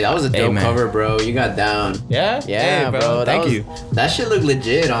 Hey, that was a dope man. cover, bro. You got down. Yeah. Yeah, Hey, bro. Thank you. That shit looked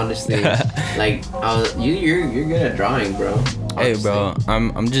legit, honestly. Like, you're good at drawing, bro. Hey, honestly. bro.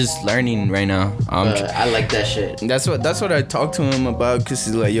 I'm just learning right now. I like that shit. That's what I talked to him about, cause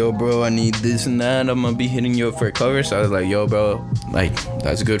he's like, yo, bro, I need this and that. I'm gonna be hitting you up for a cover. So I was like, yo, bro, like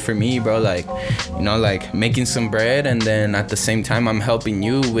that's good for me, bro. Like, you know, like making some bread, and then at the same time I'm helping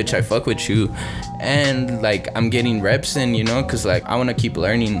you, which I fuck with you, and like I'm getting reps in, you know, cause like I wanna keep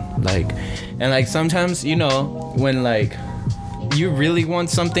learning, like, and like sometimes, you know, when like you really want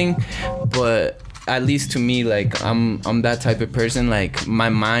something, but at least to me, like I'm that type of person, like my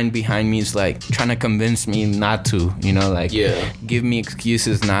mind behind me is like trying to convince me not to, you know, like give me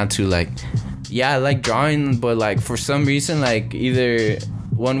excuses not to. Like, yeah, I like drawing, but like for some reason, like either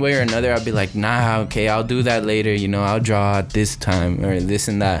one way or another, I'll be like, nah, okay, I'll do that later, you know, I'll draw at this time or this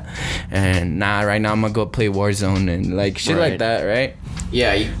and that, and nah, right now I'm gonna go play Warzone and like shit like that, right?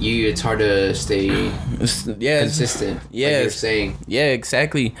 Yeah, you it's hard to stay consistent. Yeah, like you're saying. Yeah,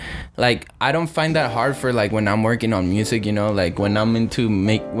 exactly. Like I don't find that hard for like when I'm working on music, you know, like when I'm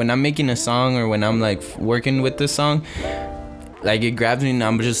making a song or when I'm like working with the song, like it grabs me and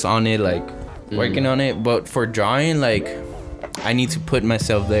I'm just on it, like working on it. But for drawing, like I need to put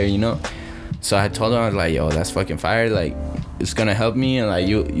myself there, you know. So I told him, I was like, yo, that's fucking fire, like it's gonna help me, and like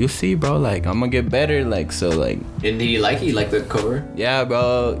you'll see, bro, like I'm gonna get better, like, so like. And did he like it? You like the cover? Yeah,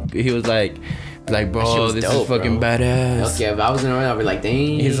 bro. He was like bro, this dope, is fucking bro. badass. Okay, if I was in there, I'd be like,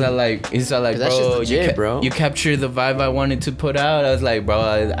 dang. He's like, that shit's bro, legit, bro. You captured the vibe I wanted to put out. I was like,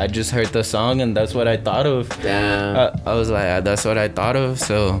 bro, I just heard the song and that's what I thought of. Damn. I was like, that's what I thought of.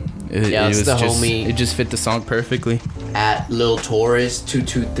 So it it's was the just, homie. it just fit the song perfectly. At Lil Taurus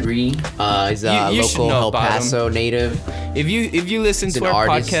 223. He's a You should local know El about him. Paso native. If you listen He's to an our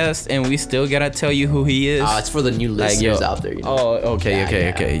artist. podcast and we still gotta tell you who he is. It's for the new Like, listeners yo. out there. You know? Oh, okay,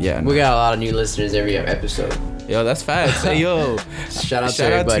 yeah. We got a lot of new listeners every episode. Yo, that's facts. Hey, yo, Shout out to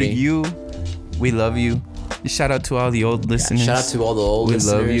shout out to everybody. you. We love you. Shout out to all the old listeners. Shout out to all the old We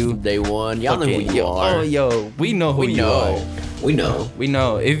listeners. love you. From day one. Y'all know who Okay, you are. Oh, yo, we know who we you know. are. We know. We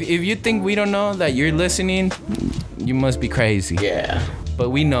know. If you think we don't know that you're listening, you must be crazy. Yeah. But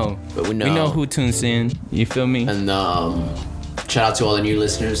we know. But we know. We know who tunes in. You feel me? And shout out to all the new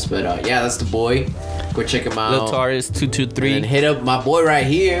listeners. But yeah, that's the boy. Go check him out. Lil Taurus 223. And hit up my boy right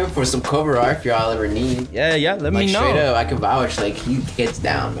here for some cover art if y'all ever need. Yeah. Let Like me straight know. up, I can vouch. Like he gets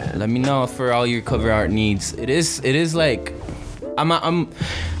down, man. Let me know for all your cover art needs. It is like, I'm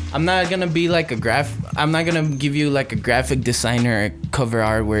not gonna be like I'm not gonna give you like a graphic designer cover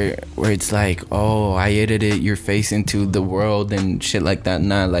art where it's like, oh, I edited your face into the world and shit like that.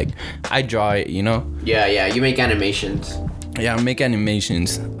 Nah, like I draw it, you know. Yeah. You make animations. Yeah, I make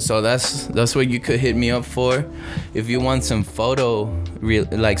animations. So that's what you could hit me up for. If you want some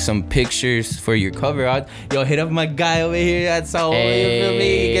like some pictures for your cover art, yo, hit up my guy over here. That's how you feel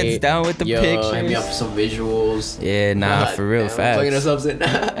me. He gets down with the pictures. Hit me up for some visuals. Yeah, nah, for real, fast. Fucking us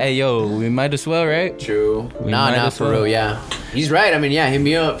up. Hey, yo, we might as well, right? True. Nah, for real, yeah. He's right. I mean, yeah, hit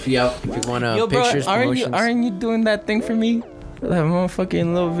me up if you want pictures, bro, promotions. aren't you doing that thing for me? That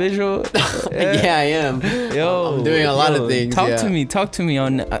motherfucking little visual. Yeah, I am. Yo, I'm doing a lot of things. Talk to me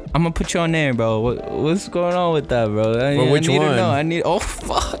on. I'm gonna put you on there, bro. What's going on with that, bro? Which one? I need. Oh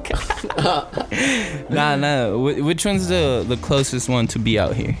fuck. Nah. Which one's the closest one to be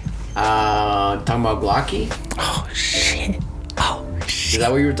out here? Talking about Glocky. Oh shit. Is that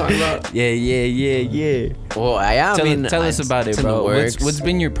what you were talking about? Yeah. Well, Tell us about it, bro. What's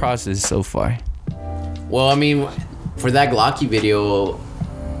been your process so far? Well, I mean, for that Glocky video,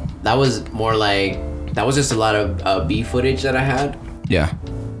 that was just a lot of B footage that I had. Yeah.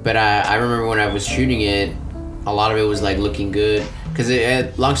 But I remember when I was shooting it, a lot of it was like looking good. Cause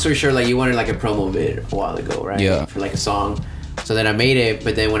long story short, like you wanted like a promo vid a while ago, right? Yeah. For like a song. So then I made it,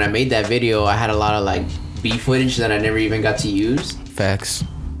 but then when I made that video, I had a lot of like B footage that I never even got to use. Facts.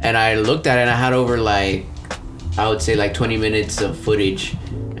 And I looked at it and I had over like, I would say like 20 minutes of footage.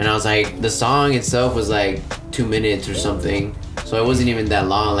 And I was like, the song itself was like 2 minutes or something. So it wasn't even that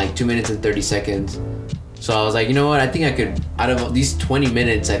long, like 2 minutes and 30 seconds. So I was like, you know what? I think I could, out of these 20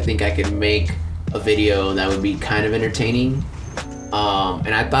 minutes, I think I could make a video that would be kind of entertaining.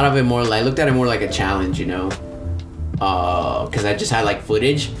 And I thought of it more like, looked at it more like a challenge, you know? Cause I just had like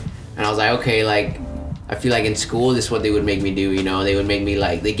footage. And I was like, okay, like, I feel like in school, this is what they would make me do, you know? They would make me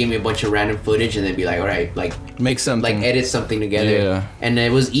like, they give me a bunch of random footage and they'd be like, all right, like, make something. Like edit something together. Yeah. And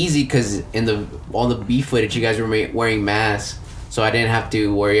it was easy because in all the B footage, you guys were wearing masks. So I didn't have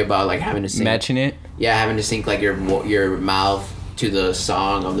to worry about like having to sync. Matching it? Yeah, having to sync like your mouth to the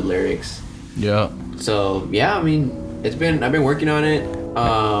song of the lyrics. Yeah. So yeah, I mean, I've been working on it.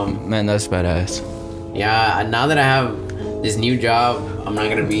 Man, that's badass. Yeah, now that I have this new job, I'm not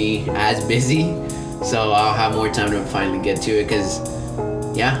gonna be as busy. So I'll have more time to finally get to it because,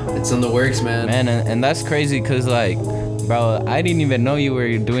 yeah, it's in the works, man. Man, and that's crazy because, like, bro, I didn't even know you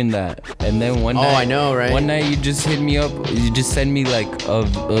were doing that. And then one night... I know, right? One night you just hit me up. You just sent me, like, a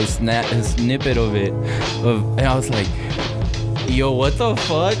snippet of it. And I was like... Yo, what the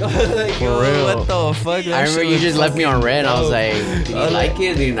fuck? Like, For real. What the fuck? I remember you just left me on red. I was like, did you like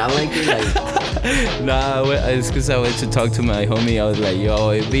it? Did you not like it? Like, nah, it's because I went to talk to my homie. I was like,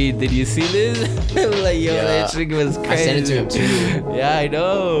 yo, B, did you see this? Like, yo, that shit was crazy. I sent it to him too. Yeah, I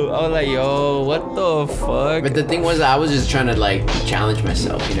know. I was like, yo, what the fuck? But the thing was, I was just trying to like challenge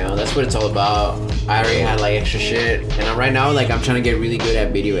myself, you know? That's what it's all about. I already had like extra shit. And right now, like, I'm trying to get really good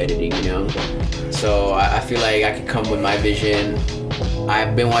at video editing, you know? So I feel like I could come with my vision.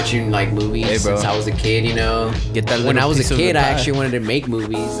 I've been watching like movies since I was a kid, you know. Get that when I was a kid, I pie. actually wanted to make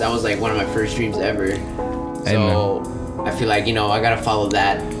movies. That was like one of my first dreams ever. So I feel like, you know, I gotta follow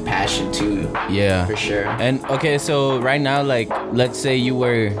that passion too. Yeah. For sure. And okay, so right now, like, let's say you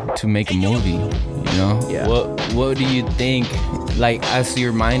were to make a movie, you know? Yeah. What do you think, like, as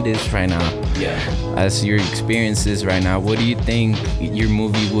your mind is right now? Yeah. As your experiences right now, what do you think your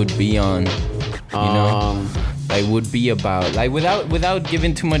movie would be on? You know? Like, would be about, like, without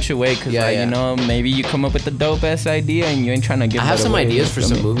giving too much away, because you know, maybe you come up with a dope ass idea and you ain't trying to give. I have some away, ideas for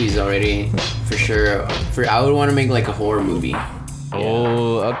some movies already, for sure. I would want to make like a horror movie.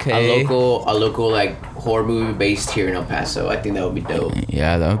 Oh, okay. A local like horror movie based here in El Paso. I think that would be dope.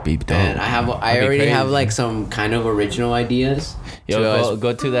 Yeah, that would be dope. And I already have like some kind of original ideas. Yo,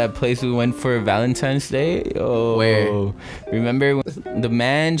 go to that place we went for Valentine's Day. Oh, where? Remember the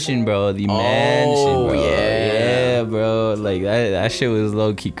mansion, bro? The mansion, bro. Yeah, bro. Like that shit was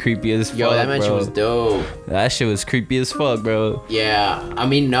low key creepy as fuck. Yo, that mansion bro. was dope. That shit was creepy as fuck, bro. Yeah, I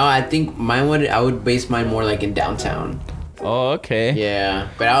mean, no, I think I would base mine more like in downtown. Oh, okay. Yeah,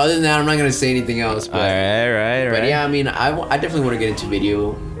 but other than that, I'm not gonna say anything else. But, all right. But yeah, I mean, I definitely want to get into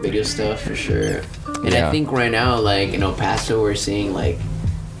video stuff for sure. And I think right now, like in El Paso, we're seeing like,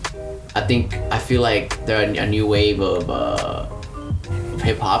 I feel like a new wave of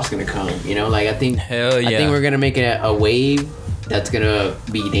hip hop's gonna come. You know, like I think we're gonna make it a wave that's gonna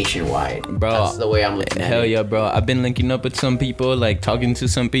be nationwide. Bro, that's the way I'm looking at it. Hell yeah, bro. I've been linking up with some people, like talking to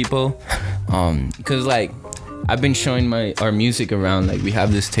some people, cause like I've been showing our music around. Like we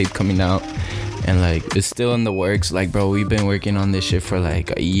have this tape coming out, and like it's still in the works. Like, bro, we've been working on this shit for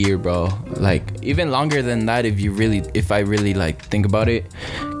like a year, bro. Like even longer than that if I really like think about it,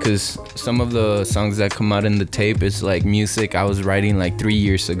 because some of the songs that come out in the tape is like music I was writing like 3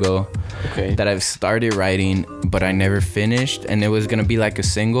 years ago. Okay. That I've started writing but I never finished, and it was gonna be like a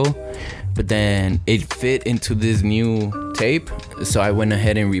single, but then it fit into this new tape, so I went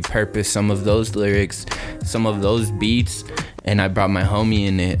ahead and repurposed some of those lyrics, some of those beats, and I brought my homie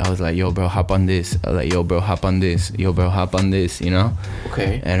in it. I was like, yo bro, hop on this. I was like, yo bro, hop on this. Yo bro, hop on this, you know?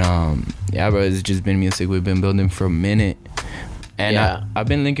 Okay. And yeah bro, it's just been music we've been building for a minute. And yeah. I've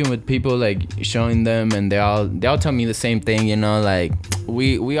been linking with people, like showing them, and they all tell me the same thing, you know, like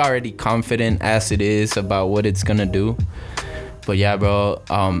we already confident as it is about what it's gonna do. But yeah, bro,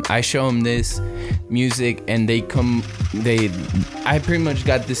 I show them this music, and I pretty much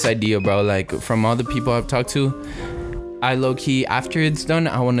got this idea, bro, like from all the people I've talked to. I low-key, after it's done,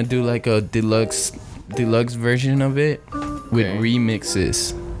 I want to do like a deluxe version of it with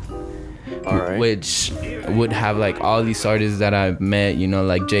remixes. All right. Which would have like all these artists that I've met, you know,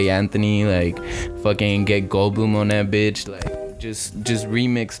 like Jay Anthony, like fucking Get Goldblum on that bitch, like just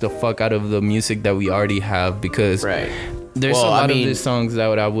remix the fuck out of the music that we already have, because there's a lot of these songs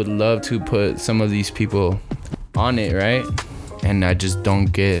that I would love to put some of these people on it, right? And I just don't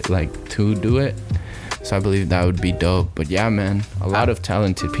get like to do it. So I believe that would be dope. But yeah, man, a lot of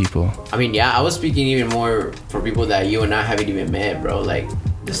talented people. I mean, yeah, I was speaking even more for people that you and I haven't even met, bro. Like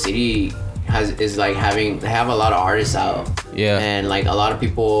the city they have a lot of artists out. Yeah. And like a lot of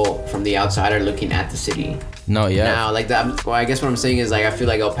people from the outside are looking at the city. No, yeah. Now, like that. Well, I guess what I'm saying is like I feel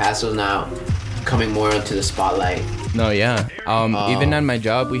like El Paso's now coming more into the spotlight. No, yeah. Even at my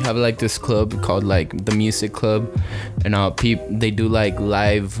job, we have like this club called like the Music Club, and they do like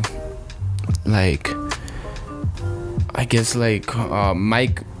live, like I guess like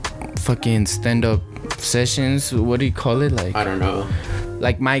mic fucking stand-up sessions. What do you call it? Like I don't know.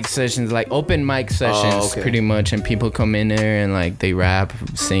 Like mic sessions, like open mic sessions, okay. pretty much, and people come in there and like they rap,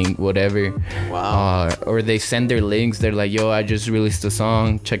 sing, whatever. Wow. Or they send their links. They're like, yo, I just released a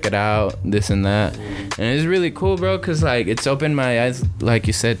song, check it out, this and that. And it's really cool, bro, cause like it's opened my eyes, like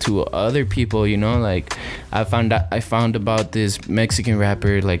you said, to other people, you know. Like I found about this Mexican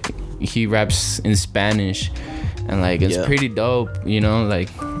rapper, like he raps in Spanish, and like it's pretty dope, you know.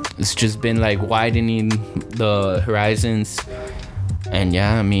 Like it's just been like widening the horizons. And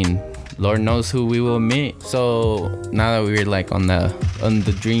yeah, I mean, Lord knows who we will meet. So now that we're like on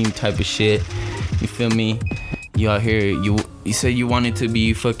the dream type of shit, you feel me? You out here, you said you wanted to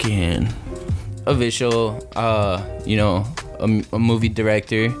be fucking a visual, you know, a movie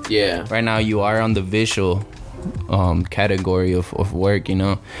director. Yeah. Right now you are on the visual category of work, you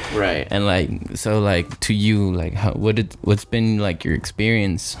know. Right. And like, so like to you, like what's been like your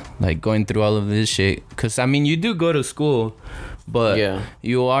experience like going through all of this shit? Cause I mean, you do go to school, but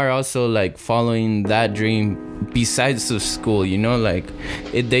you are also like following that dream besides the school, you know. Like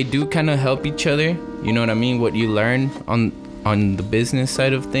they do kind of help each other, you know what I mean? What you learn on the business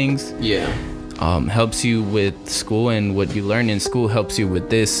side of things helps you with school, and what you learn in school helps you with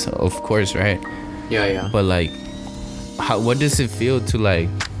this, of course, right? Yeah. But like, what does it feel to like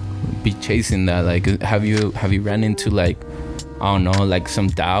be chasing that? Like, have you ran into like, I don't know, like some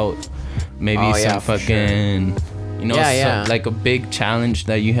doubt, maybe some fucking, you know, like a big challenge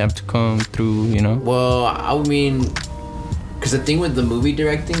that you have to come through, you know? Well, I mean, cause the thing with the movie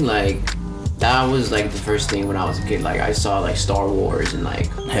directing, like that was like the first thing when I was a kid. Like I saw like Star Wars and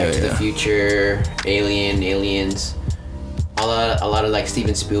like Back to the Future, Aliens. A lot of like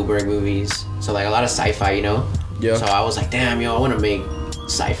Steven Spielberg movies, so like a lot of sci-fi, you know. So I was like, damn, yo, I want to make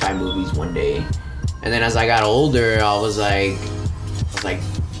sci-fi movies one day. And then as I got older, I was like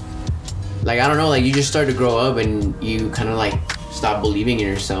I don't know, like you just start to grow up and you kind of like stop believing in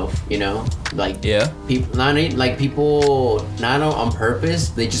yourself, you know. Like people not on purpose,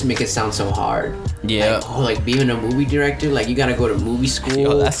 they just make it sound so hard. Like being a movie director, like you gotta go to movie school.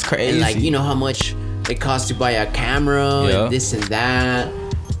 Yo, that's crazy. And like you know how much it costs to buy a camera and this and that,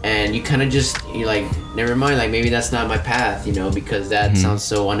 and you kind of you're like, never mind, like maybe that's not my path, you know, because that sounds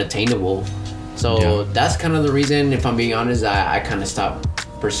so unattainable. So that's kind of the reason, if I'm being honest, I kind of stopped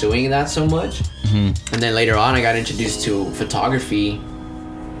pursuing that so much. And then later on I got introduced to photography,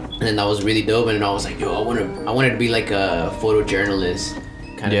 and then that was really dope, and I was like, yo, I wanted to be like a photojournalist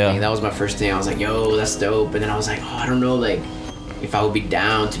kind of thing. That was my first thing. I was like, yo, that's dope. And then I was like, oh, I don't know, like if I would be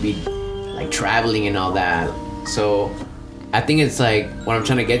down to be like traveling and all that. So I think it's like what I'm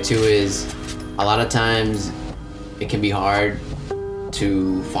trying to get to is a lot of times it can be hard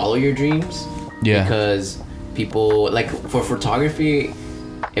to follow your dreams because people, like for photography,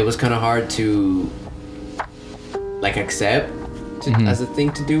 it was kind of hard to like accept as a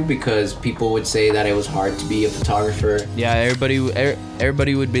thing to do, because people would say that it was hard to be a photographer. Yeah,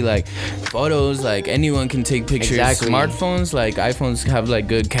 everybody would be like, photos, like anyone can take pictures. Exactly. Smartphones, like iPhones have like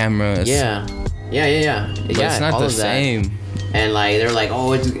good cameras. Yeah. But it's not the same. And like they're like,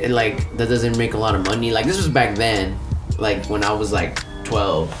 oh, it's like that doesn't make a lot of money. Like this was back then, like when I was like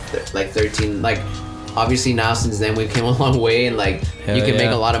 12, like 13. Like obviously now since then we've came a long way, and like you can make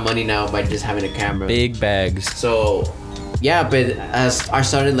a lot of money now by just having a camera. Big bags. So yeah, but as I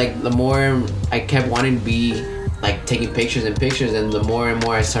started, like the more I kept wanting to be like taking pictures, and the more and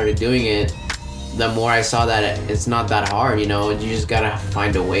more I started doing it, the more I saw that it's not that hard, you know. You just gotta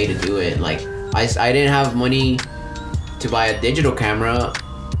find a way to do it. Like I didn't have money to buy a digital camera,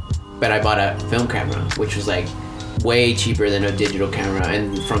 but I bought a film camera, which was like way cheaper than a digital camera.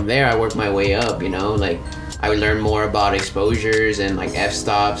 And from there I worked my way up, you know. Like I would learn more about exposures and like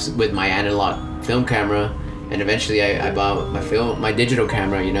f-stops with my analog film camera, and eventually I bought my digital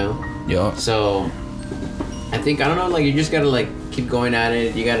camera, you know. Yeah. So I think, I don't know, like you just gotta like keep going at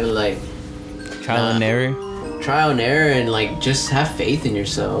it. You gotta like trial and error, and like just have faith in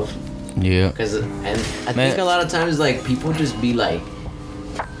yourself. Yeah. Because I think a lot of times like people just be like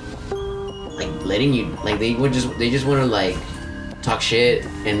letting you, like they just want to like talk shit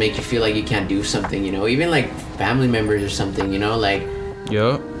and make you feel like you can't do something, you know. Even like family members or something, you know, like.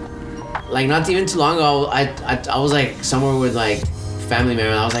 Yeah. Like not even too long ago, I was like somewhere with like family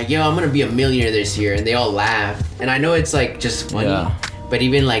member. I was like, yo, I'm gonna be a millionaire this year, and they all laughed. And I know it's like just funny, but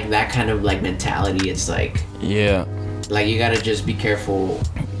even like that kind of like mentality, it's like, yeah, like you gotta just be careful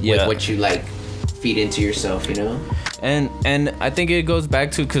with what you like feed into yourself, you know. And I think it goes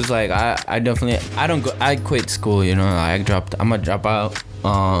back to, cause like I quit school, you know. I'm gonna drop out.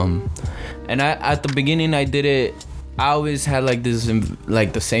 And at the beginning I did it. I always had like this,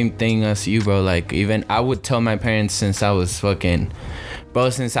 like the same thing as you, bro. Like even I would tell my parents since I was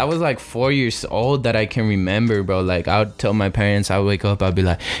since I was like 4 years old that I can remember, bro. Like I would tell my parents, I would wake up, I'd be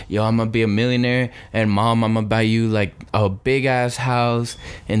like, yo, I'm gonna be a millionaire, and mom, I'm gonna buy you like a big ass house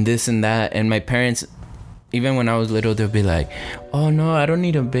and this and that. And my parents, even when I was little, they'd be like, oh no, I don't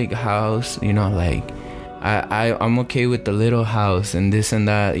need a big house, you know, like I'm okay with the little house and this and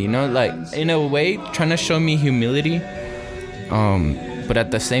that, you know, like in a way trying to show me humility, but at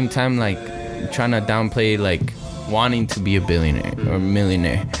the same time like trying to downplay like wanting to be a billionaire or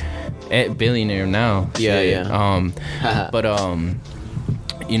millionaire, billionaire now. But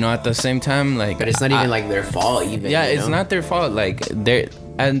you know, at the same time, like, but it's not even like their fault even. Yeah, it's not their fault. Like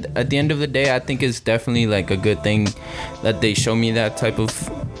and at the end of the day, I think it's definitely like a good thing that they show me that type of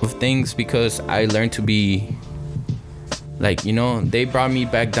things, because I learned to be like, you know, they brought me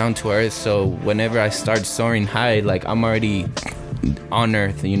back down to earth. So whenever I start soaring high, like I'm already on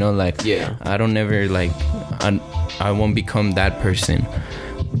earth, you know, like I don't ever like I won't become that person.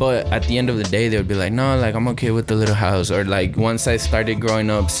 But at the end of the day, they would be like, no, like I'm okay with the little house. Or like once I started growing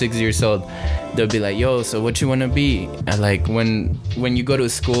up, 6 years old, they'll be like, yo, so what you want to be? And like when you go to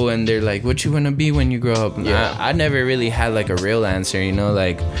school and they're like, what you want to be when you grow up? I never really had like a real answer, you know.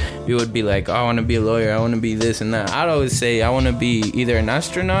 Like you would be like, oh, I want to be a lawyer, I want to be this and that. I'd always say I want to be either an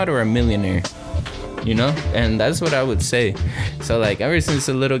astronaut or a millionaire, you know. And that's what I would say. So like ever since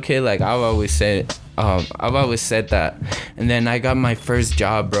a little kid, like I've always said that. And then I got my first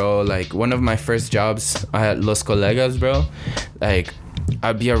job, bro. Like one of my first jobs at Los Colegas, bro. Like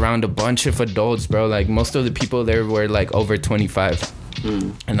I'd be around a bunch of adults, bro. Like most of the people there were like over 25.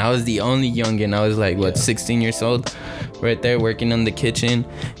 And I was the only youngin'. I was like 16 years old, right there working in the kitchen.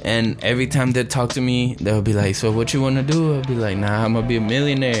 And every time they'd talk to me, they'll be like, so what you want to do? I'll be like, nah, I'm gonna be a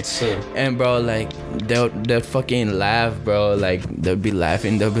millionaire. And bro, like they'll fucking laugh, bro. Like they'll be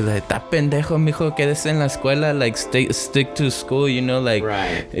laughing. They'll be like, ta pendejo, mijo, quédese en la escuela. Like stick to school, you know. Like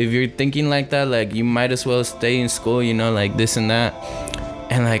if you're thinking like that, like you might as well stay in school, you know, like this and that.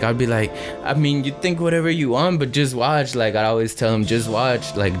 And like I'd be like, I mean, you think whatever you want, but just watch. Like I'd always tell them, just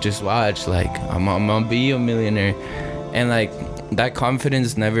watch. Like I'm gonna be a millionaire. And like that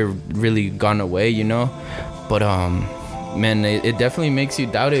confidence never really gone away, you know. But man, it definitely makes you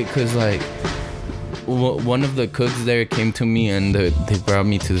doubt it, cause like one of the cooks there came to me and they brought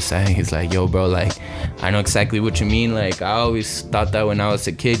me to the side. He's like, yo, bro, like I know exactly what you mean. Like I always thought that when I was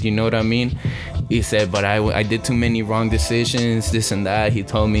a kid, you know what I mean? He said, but I did too many wrong decisions, this and that. He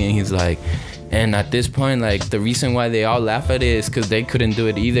told me, and he's like, and at this point, like the reason why they all laugh at it is because they couldn't do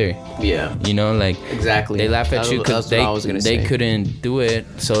it either. Yeah. You know, like exactly. They laugh at you because they couldn't do it,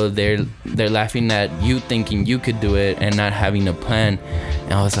 so they're laughing at you thinking you could do it and not having a plan.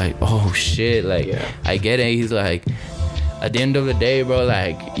 And I was like, oh shit, like I get it. He's like, at the end of the day, bro,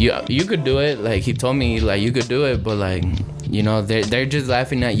 like you could do it. Like he told me, like you could do it, but like, you know, they're just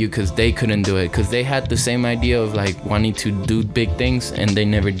laughing at you because they couldn't do it, because they had the same idea of like wanting to do big things and they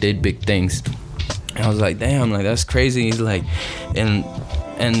never did big things. And I was like, damn, like that's crazy. He's like,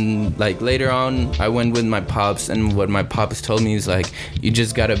 and like later on, I went with my pops, and what my pops told me is like, you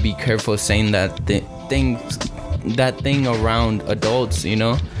just gotta be careful saying that thing around adults, you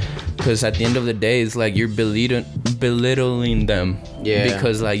know, because at the end of the day, it's like you're belittling them. Yeah.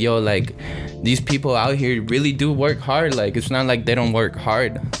 Because like, yo, like these people out here really do work hard. Like it's not like they don't work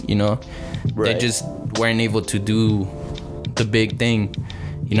hard, you know. Right. They just weren't able to do the big thing,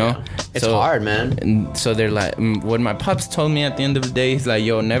 you know. It's hard, man. And so they're like, what my pops told me at the end of the day, he's like,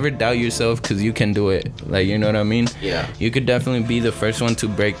 yo, never doubt yourself, because you can do it. Like, you know what I mean? Yeah. You could definitely be the first one to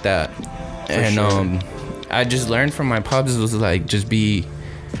break that. And sure. I just learned from my pops was like, just be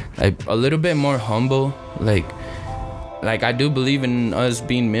like a little bit more humble. Like I do believe in us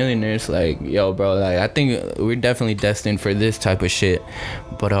being millionaires. Like, yo, bro, like I think we're definitely destined for this type of shit.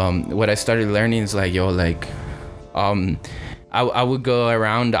 But what I started learning is like, yo, like I would go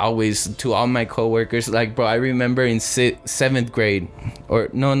around always to all my coworkers. Like, bro, I remember in 7th grade, or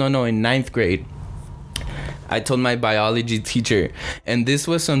in 9th grade, I told my biology teacher, and this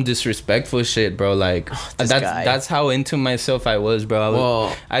was some disrespectful shit, bro. Like, that's how into myself I was,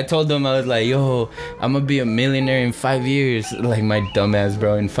 bro. I told him, I was like, yo, I'm gonna be a millionaire in 5 years. Like, my dumbass,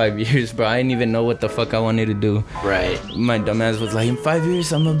 bro, in 5 years, bro. I didn't even know what the fuck I wanted to do. Right. My dumbass was like, in 5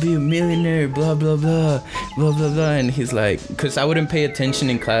 years, I'm gonna be a millionaire, blah, blah, blah, blah, blah, blah. And he's like, because I wouldn't pay attention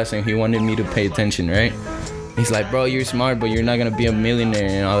in class, and he wanted me to pay attention, right? He's like, bro, you're smart, but you're not gonna be a millionaire.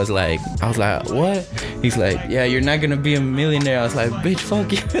 And I was like, what? He's like, yeah, you're not gonna be a millionaire. I was like, bitch,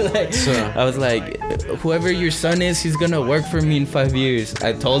 fuck you. Like, I was like, whoever your son is, he's gonna work for me in 5 years.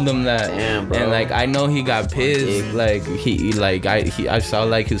 I told him that. Damn, bro. And like, I know he got pissed. Like I saw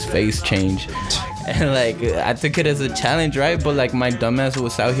like his face change. And like, I took it as a challenge, right? But like, my dumbass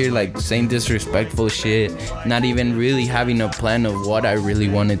was out here like saying disrespectful shit, not even really having a plan of what I really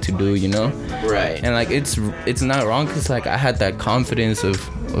wanted to do, you know? Right. And like, it's not wrong, because like I had that confidence of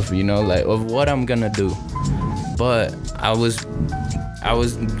you know, like of what I'm gonna do. But I was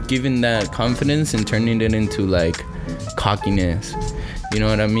given that confidence and turning it into like cockiness. You know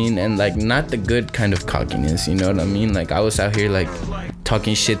what I mean? And like, not the good kind of cockiness, you know what I mean? Like, I was out here like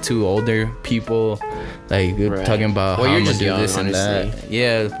talking shit to older people, like talking about how I'm gonna do this and that.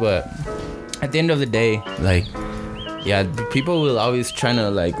 Yeah, but at the end of the day, like, yeah, people will always trying to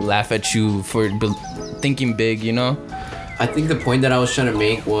like laugh at you for thinking big, you know? I think the point that I was trying to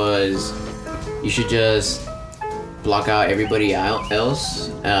make was you should just block out everybody else.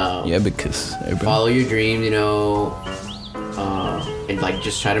 Yeah, because follow your dreams, you know, and like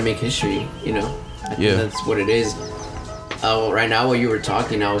just try to make history, you know. I think that's what it is. Right now, while you were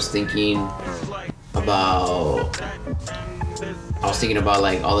talking, I was thinking about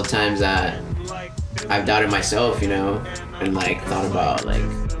like all the times that I've doubted myself, you know, and like thought about like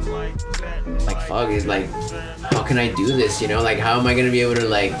fuck, is like, how can I do this, you know? Like, how am I gonna be able to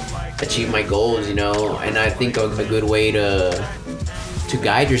like achieve my goals, you know? And I think a good way to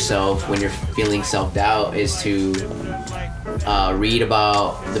guide yourself when you're feeling self-doubt is to read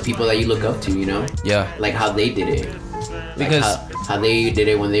about the people that you look up to, you know? Yeah. Like how they did it. Because like how they did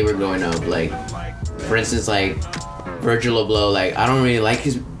it when they were growing up. Like, for instance, like Virgil Abloh, like I don't really like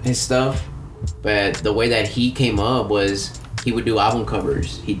his stuff, but the way that he came up was he would do album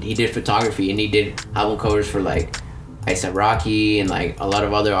covers. He did photography, and he did album covers for like A$AP Rocky and like a lot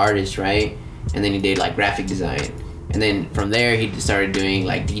of other artists, right? And then he did like graphic design, and then from there he started doing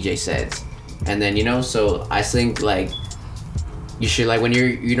like DJ sets, and then, you know, so I think like you should, like, when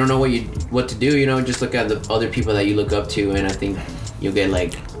you don't know what to do, you know, just look at the other people that you look up to, and I think you'll get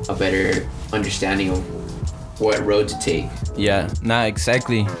like a better understanding of what road to take. Yeah, nah,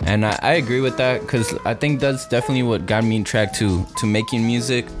 exactly. And I agree with that, because I think that's definitely what got me on track to making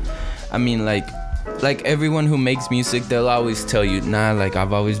music. I mean, like everyone who makes music, they'll always tell you, nah, like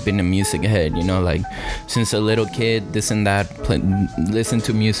I've always been a music head, you know, like since a little kid, this and that, listen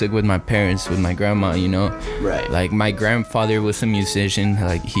to music with my parents, with my grandma, you know. Right. Like my grandfather was a musician.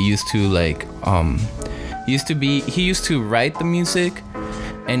 Like he used to like he used to write the music,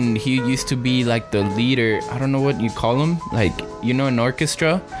 and he used to be like the leader. I don't know what you call him, like, you know, an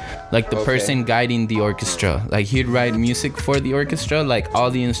orchestra, like the person guiding the orchestra. Like he'd write music for the orchestra, like all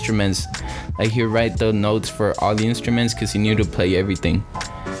the instruments. Like he'd write the notes for all the instruments because he knew to play everything.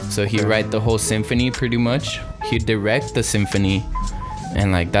 So he'd write the whole symphony pretty much. He'd direct the symphony,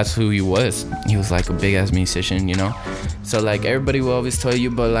 and like that's who he was. He was like a big ass musician, you know. So like everybody will always tell you,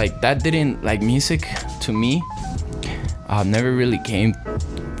 but like that didn't, like music to me, never really came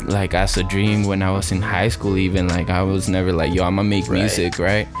like as a dream when I was in high school. Even like I was never like, yo, I'm gonna make music,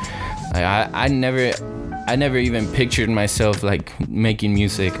 right? Like I never even pictured myself like making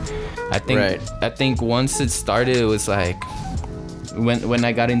music. I think once it started, it was like when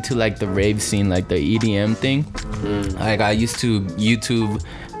I got into like the rave scene, like the EDM thing. Like I used to YouTube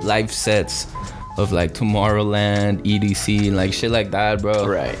live sets of like Tomorrowland, EDC, like shit like that, bro.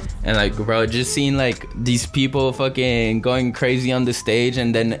 Right. And like, bro, just seeing like these people fucking going crazy on the stage,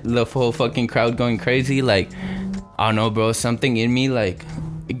 and then the whole fucking crowd going crazy, like, I don't know, bro, something in me, like,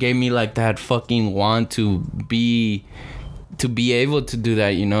 it gave me like that fucking want to be able to do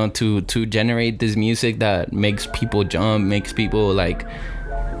that, you know, to generate this music that makes people jump, makes people like,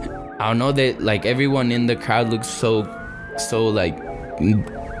 I don't know, that like everyone in the crowd looks so like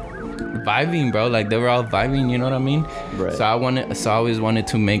vibing, bro. Like they were all vibing, you know what I mean? Right. So I always wanted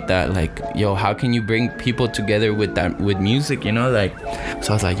to make that, like, yo, how can you bring people together with music, you know? Like,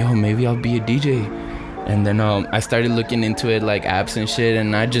 so I was like, yo, maybe I'll be a DJ. And then I started looking into it, like apps and shit,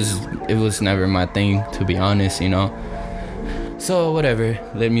 and it was never my thing, to be honest, you know? So whatever,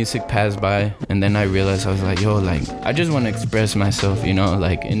 let music pass by, and then I realized, I was like, yo, like, I just want to express myself, you know,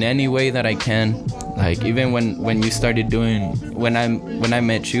 like in any way that I can. Like even when you started doing, when I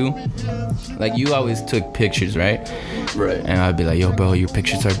met you, like you always took pictures, right? Right. And I'd be like, yo, bro, your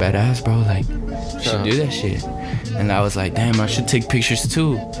pictures are badass, bro. Like, you should do that shit. And I was like, damn, I should take pictures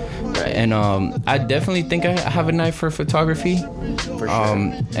too. Right. And I definitely think I have a knife for photography. For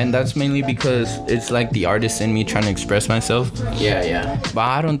sure. And that's mainly because it's like the artist in me trying to express myself. Yeah. But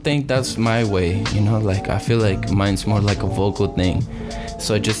I don't think that's my way, you know? Like, I feel like mine's more like a vocal thing.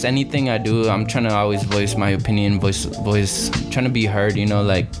 So just anything I do, I'm trying to always voice my opinion, voice, trying to be heard, you know?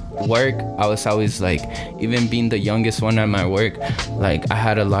 Like, work, I was always like, even being the youngest one at my work, like, I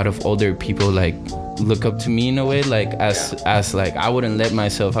had a lot of older people, like, look up to me in a way, like, as like, I wouldn't let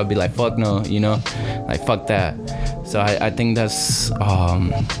myself, I'd be like, fuck no, you know? Like, fuck that. So I think that's,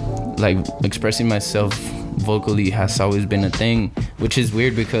 like, expressing myself vocally has always been a thing, which is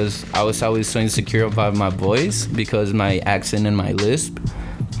weird because I was always so insecure about my voice because my accent and my lisp.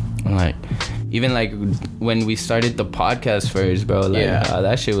 Like, even like when we started the podcast first, bro, like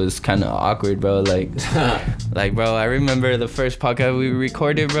that shit was kind of awkward, bro. Like, like, bro, I remember the first podcast we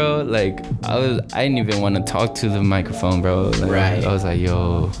recorded, bro. Like, I didn't even want to talk to the microphone, bro. Like, right. I was like,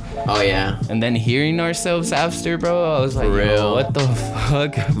 yo. Oh yeah. And then hearing ourselves after, bro, I was like, yo, what the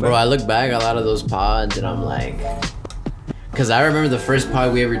fuck, bro? I look back at a lot of those pods and I'm like, cause I remember the first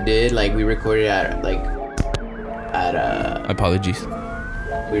pod we ever did, like we recorded at apologies.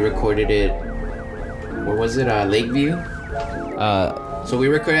 We recorded it. Where was it? Lakeview. So we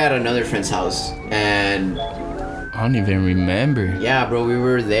recorded at another friend's house, and I don't even remember. Yeah, bro, we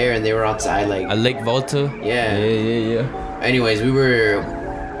were there, and they were outside, like at Lake Volta. Yeah. Anyways, we were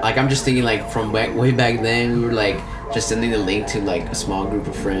like, I'm just thinking, like, from way back then, we were like just sending the link to like a small group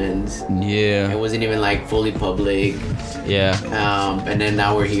of friends. Yeah. It wasn't even like fully public. Yeah. And then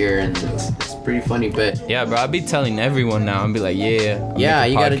now we're here, and it's pretty funny, but yeah, bro, I'll be telling everyone now. I'll be like, yeah,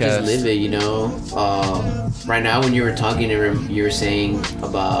 you gotta just live it, you know. Right now, when you were talking, you were saying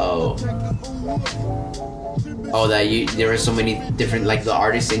about that there were so many different, like, the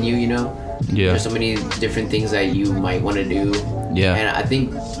artists in you, you know. Yeah. There's so many different things that you might want to do. Yeah. And I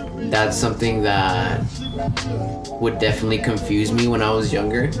think that's something that would definitely confuse me when I was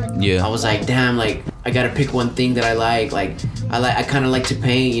younger. Yeah. I was like, damn, like, I gotta pick one thing that I like. Like, I kind of like to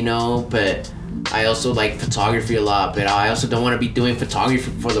paint, you know, but I also like photography a lot, but I also don't want to be doing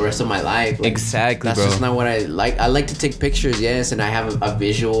photography for the rest of my life. Like, exactly, that's bro. just not what I like. I like to take pictures, yes, and I have a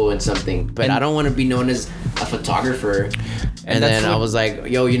visual and something, but I don't want to be known as a photographer. And then I was like,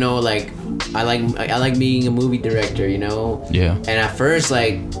 yo, you know, like, I like being a movie director, you know. Yeah. And at first,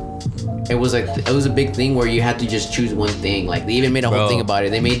 like, it was a big thing where you had to just choose one thing. Like, they even made a whole thing about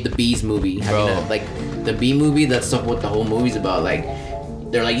it. They made the Bees movie. Like, the Bee movie, that's what the whole movie's about. Like,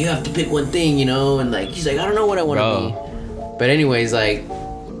 they're like, you have to pick one thing, you know? And, like, he's like, I don't know what I want to be. But anyways, like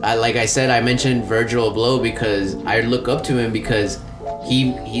I said, I mentioned Virgil Abloh because I look up to him because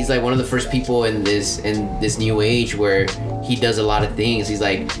he's like one of the first people in this new age where he does a lot of things. He's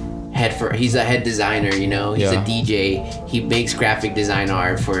like he's a head designer, you know. He's a DJ. He makes graphic design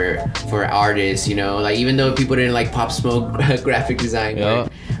art for artists, you know. Like, even though people didn't like Pop Smoke graphic design,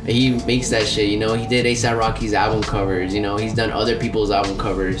 he makes that shit, you know. He did A$AP Rocky's album covers, you know. He's done other people's album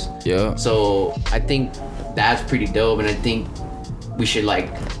covers. Yeah. So I think that's pretty dope, and I think we should like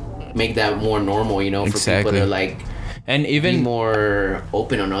make that more normal, you know, for people to like. And even be more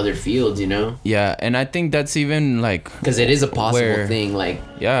open on other fields, you know? Yeah, and I think that's even like, because it is a possible thing. Like,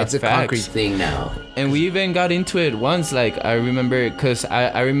 Yeah, it's a facts. concrete thing now. And we even got into it once. Like, I remember, because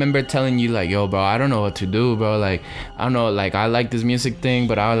I remember telling you, like, yo, bro, I don't know what to do, bro. Like, I don't know, like, I like this music thing,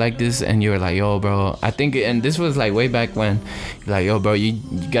 but I like this. And you were like, yo, bro, I think, and this was like way back when, like, yo, bro, you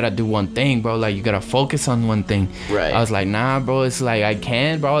gotta do one thing, bro. Like, you gotta focus on one thing. Right. I was like, nah, bro, it's like, I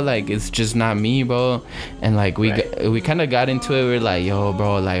can't, bro. Like, it's just not me, bro. And like, we kind of got into it. We're like, yo,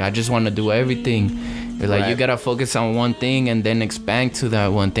 bro, like, I just want to do everything. We're like, you gotta focus on one thing and then expand to that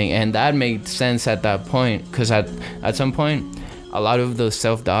one thing. And that made sense at that point, because at some point, a lot of the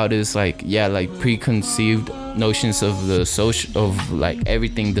self-doubt is like, yeah, like preconceived notions of the social, of like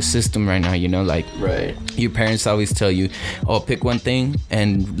everything, the system right now, you know, like, right, your parents always tell you, oh, pick one thing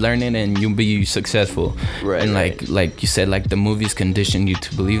and learn it and you'll be successful. Right. And like you said, like the movies condition you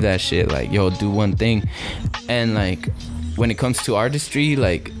to believe that shit, like, yo, do one thing. And like, when it comes to artistry,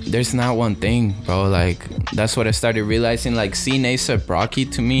 like, there's not one thing, bro. Like, that's what I started realizing. Like, seeing A$AP Rocky,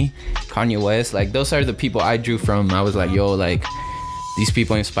 to me, Kanye West, like, those are the people I drew from. I was like, yo, like, these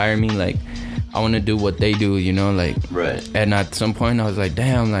people inspire me. Like, I want to do what they do, you know, like. Right. And at some point, I was like,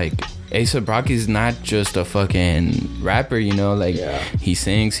 damn, like, A$AP Rocky is not just a fucking rapper, you know, like, he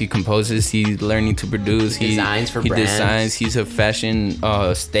sings, he composes, he's learning to produce, he designs for brands. designs, he's a fashion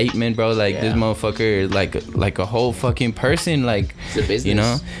statement, bro. Like, this motherfucker, like a whole fucking person, like, it's a business. you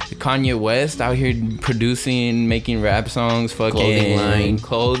know. Kanye West out here producing, making rap songs, fucking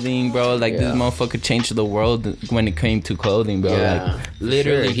clothing, bro. Like, this motherfucker changed the world when it came to clothing, bro. Like,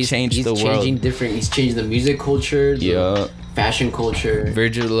 literally changed the world. He's changing the music culture, fashion culture.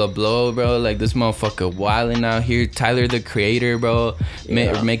 Virgil Abloh, bro, like, this motherfucker wilding out here. Tyler the Creator, bro,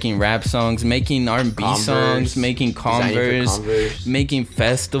 making rap songs, making R&B songs, making Converse, making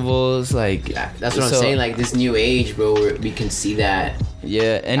festivals, like, that's what I'm saying. Like, this new age, bro, where we can see that.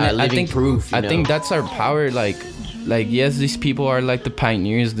 Yeah, and I think proof. I think that's our power. Like, yes, these people are like the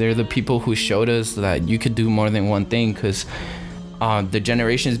pioneers. They're the people who showed us that you could do more than one thing, because the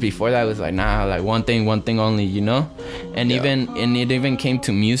generations before that was like, nah, like one thing only, you know. And it even came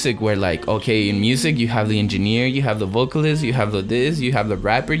to music, where like, okay, in music you have the engineer, you have the vocalist, you have the this, you have the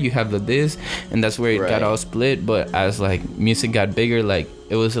rapper, you have the this, and that's where it got all split. But as like music got bigger, like,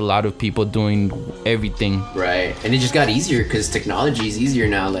 it was a lot of people doing everything, right? And it just got easier because technology is easier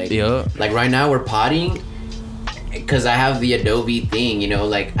now. Like, like right now we're potting because I have the Adobe thing, you know,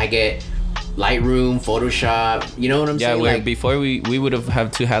 like I get Lightroom, Photoshop, you know what I'm saying? Where like, before we would have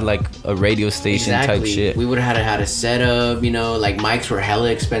had to have like a radio station type shit. We would have had a setup, you know, like mics were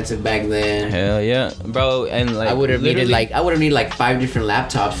hella expensive back then. Hell yeah, bro. And like, I would have needed like 5 different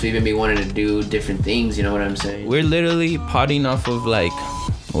laptops to even be wanting to do different things, you know what I'm saying? We're literally potting off of like,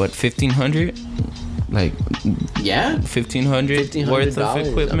 what, 1,500? Like, yeah, 1,500 worth of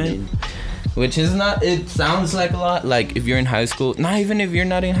equipment. I mean, which is not, it sounds like a lot, like if you're in high school, not even if you're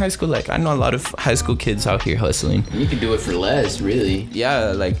not in high school, like I know a lot of high school kids out here hustling. You can do it for less, really.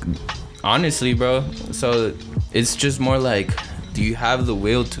 Yeah, like, honestly, bro. So it's just more like, do you have the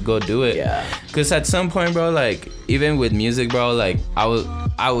will to go do it? Yeah. Because at some point, bro, like, even with music, bro, like,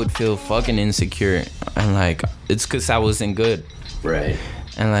 I would feel fucking insecure, and like, it's because I wasn't good. Right.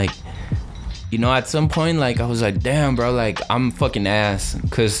 And like, you know, at some point, like, I was like, damn, bro, like, I'm fucking ass.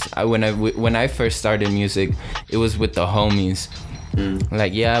 Because when I first started music, it was with the homies.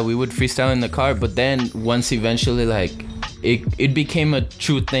 Like, yeah, we would freestyle in the car, but then once eventually, like, it became a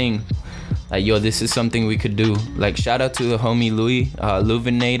true thing. Like, yo, this is something we could do. Like, shout out to the homie Louis,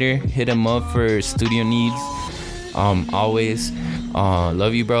 Luvinator. Hit him up for studio needs. Always.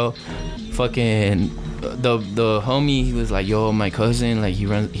 Love you, bro. Fucking... The homie, he was like, yo, my cousin, like,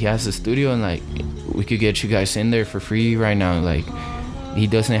 he has a studio, and like, we could get you guys in there for free right now. Like, he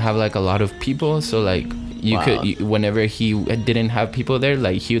doesn't have like a lot of people, so like, could, whenever he didn't have people there,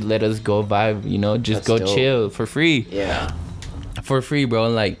 like, he would let us go vibe, you know, just go chill for free. Yeah, for free, bro.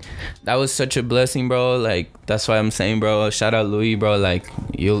 Like, that was such a blessing, bro. Like, that's why I'm saying, bro, shout out Louis, bro. Like,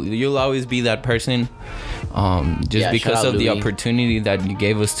 you'll always be that person, just because of the opportunity that you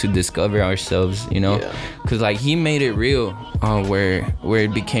gave us to discover ourselves, you know. Because like, he made it real, where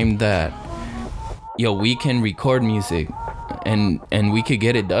it became that, yo, we can record music and we could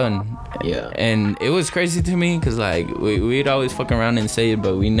get it done. And it was crazy to me, because like, we'd always fuck around and say it,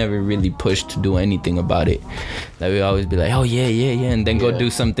 but we never really pushed to do anything about it. Like, we always be like, oh yeah, and then go do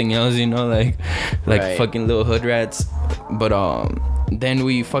something else, you know, like fucking little hood rats. But then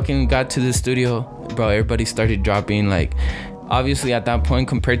we fucking got to the studio, bro. Everybody started dropping like obviously at that point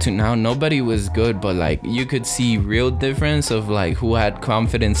compared to now, nobody was good, but like you could see real difference of like who had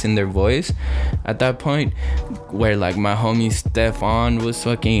confidence in their voice at that point, where like my homie Stefan was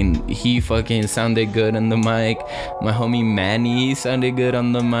he fucking sounded good on the mic. My homie Manny sounded good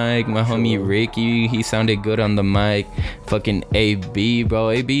on the mic. My homie Ricky, he sounded good on the mic. Fucking AB, bro.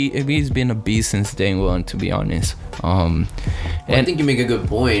 AB's been a beast since day one, to be honest. And I think you make a good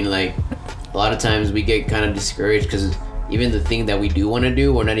point. Like, a lot of times we get kind of discouraged because even the thing that we do want to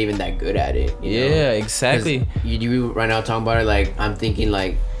do, we're not even that good at it. You know? Exactly. You right now talking about it, like, I'm thinking,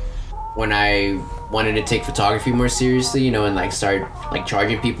 like, when I wanted to take photography more seriously, you know, and, like, start, like,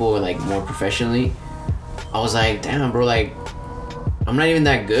 charging people, like, more professionally, I was like, damn, bro, like, I'm not even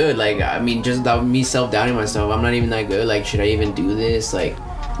that good. Like, I mean, just that me self-doubting myself, I'm not even that good. Like, should I even do this? Like,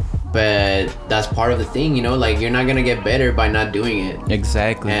 but that's part of the thing, you know, like, you're not gonna get better by not doing it.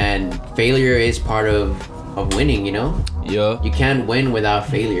 Exactly. And failure is part of winning, you know. Yeah. You can't win without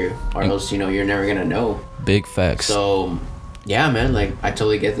failure, or else, you know, you're never gonna know. Big facts. So yeah, man, like, I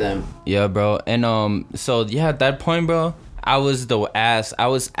totally get them. Yeah, bro. And so yeah, at that point, bro, I was ass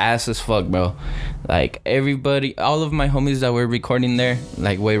as fuck, bro. Like, everybody, all of my homies that were recording there,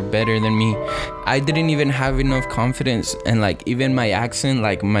 like, way better than me. I didn't even have enough confidence, and like, even my accent,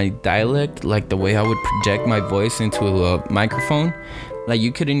 like my dialect, like the way I would project my voice into a microphone, like,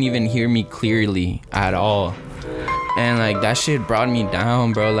 you couldn't even hear me clearly at all. And like, that shit brought me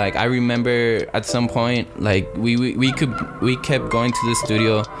down, bro. Like, I remember at some point, like, we kept going to the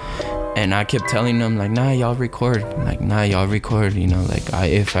studio, and I kept telling them, like, nah, y'all record, you know, like,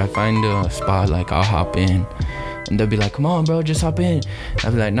 if I find a spot, like, I'll hop in. And they'll be like, come on, bro, just hop in.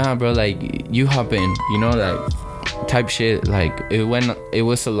 I'll be like, nah, bro, like, you hop in, you know, like, type shit. Like, it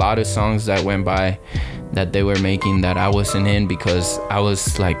was a lot of songs that went by that they were making that I wasn't in, because I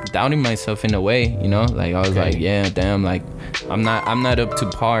was like doubting myself in a way, you know, like, I was like, yeah, damn, like, I'm not up to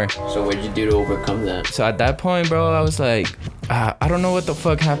par. So what'd you do to overcome that? So at that point, bro, I was like, I don't know what the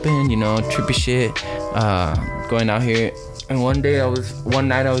fuck happened, you know, trippy shit, going out here. And one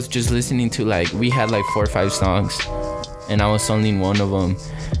night I was just listening to, like, we had like 4 or 5 songs, and I was only in one of them,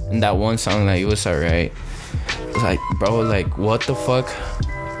 and that one song, like, it was alright. Like, bro, like, what the fuck,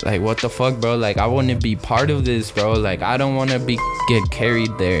 bro? Like, I want to be part of this, bro. Like, I don't want to get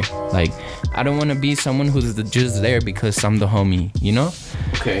carried there. Like, I don't want to be someone who's just there because I'm the homie, you know?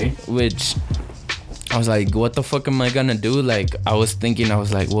 Okay. Which, I was like, what the fuck am I gonna do? Like, I was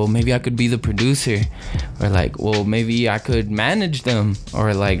like, well, maybe I could be the producer, or like, well, maybe I could manage them,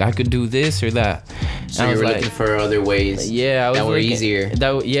 or like, I could do this or that. So you were like, looking for other ways. Yeah, I was that were easier.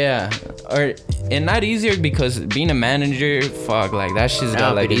 And not easier because being a manager, fuck, like, that shit's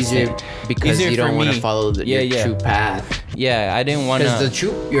got like easier because you don't want to follow your true path. Yeah, I didn't want to. Because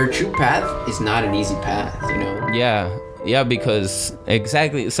your true path is not an easy path, you know. Yeah, because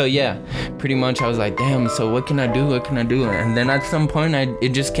exactly. So yeah, pretty much I was like, damn. So what can I do? And then at some point, it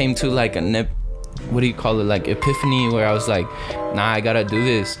just came to like what do you call it? Like, epiphany, where I was like, nah, I gotta do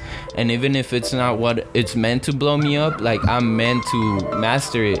this. And even if it's not what it's meant to blow me up, like, I'm meant to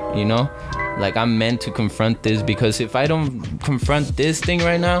master it, you know? Like, I'm meant to confront this, because if I don't confront this thing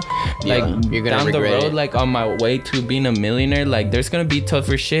right now, like, you're gonna down the road, it. like, on my way to being a millionaire, like, there's gonna be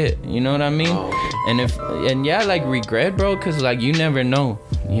tougher shit, you know what I mean? And yeah, like, regret, bro, because, like, you never know,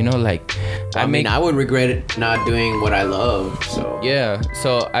 you know, like, I mean, I would regret it not doing what I love, so. Yeah,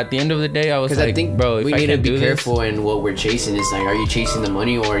 so at the end of the day, I was like, I think, bro, if we I need to can be do careful in what we're chasing. It's like, are you chasing the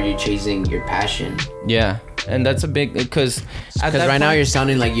money, or are you chasing your passion? Yeah, and that's a big, because right now you're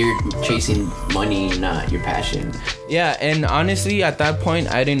sounding like you're chasing money, not your passion. Yeah, and honestly, at that point,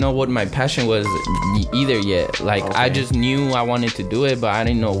 I didn't know what my passion was either yet. Like, I just knew I wanted to do it, but I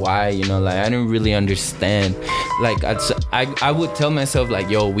didn't know why, you know, like, I didn't really understand. Like, I would tell myself, like,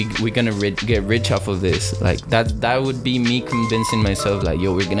 yo, we're gonna get rich off of this. Like, that would be me convincing myself, like,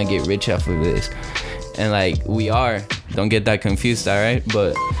 yo, we're gonna get rich off of this. And like, we are. Don't get that confused, alright?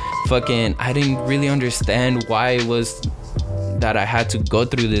 But fucking, I didn't really understand why it was that I had to go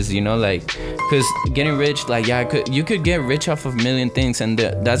through this, you know, like, because getting rich, like, yeah, you could get rich off of a million things, and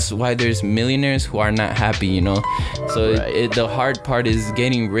that's why there's millionaires who are not happy, you know. So the hard part is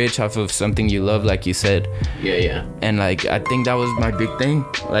getting rich off of something you love, like you said. Yeah. And like, I think that was my big thing.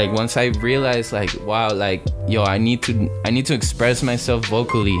 Like, once I realized, like, wow, like, yo, I need to express myself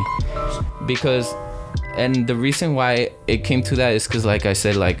vocally, because. And the reason why it came to that is because, like I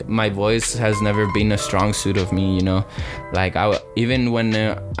said, like, my voice has never been a strong suit of me, you know. Like, even when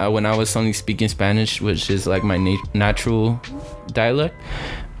I was only speaking Spanish, which is like my natural dialect,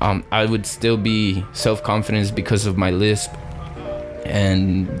 I would still be self-confident because of my lisp.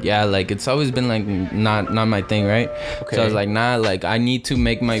 And yeah, like it's always been like not my thing, right? Okay. So I was like, nah, like I need to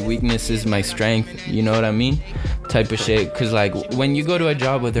make my weaknesses my strength, you know what I mean? Type of shit. Cause like when you go to a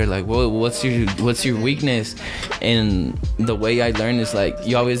job where they're like, well, what's your weakness? And the way I learned is like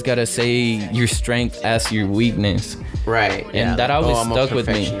you always gotta say your strength as your weakness. Right. And yeah, that like, always I'm a stuck with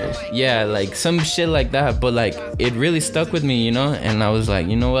me. perfectionist. Yeah, like some shit like that. But like it really stuck with me, you know? And I was like,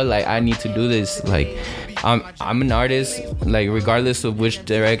 you know what? Like I need to do this. Like I'm an artist, like regardless of which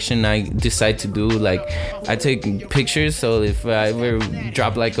direction I decide to do, like I take pictures. So if I ever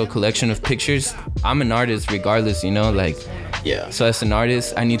drop like a collection of pictures, I'm an artist regardless, you know, like. Yeah. So as an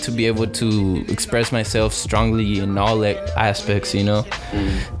artist, I need to be able to express myself strongly in all aspects, you know.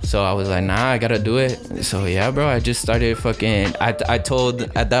 So I was like, nah, I gotta do it. So yeah, bro, I just started fucking. I told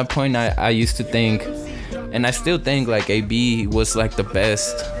at that point I used to think, and I still think like AB was like the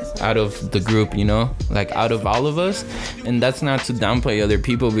best out of the group, you know, like out of all of us. And that's not to downplay other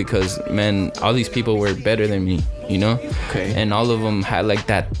people, because man, all these people were better than me, you know. Okay. And all of them had like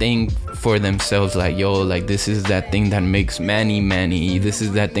that thing for themselves, like yo, like this is that thing that makes Manny, this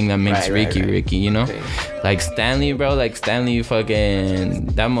is that thing that makes Ricky, you know. Okay. Like Stanley, bro, like Stanley fucking,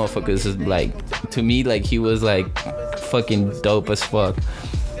 that motherfucker is like, to me, like he was like fucking dope as fuck,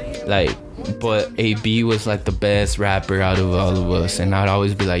 like. But AB was like the best rapper out of all of us, and I'd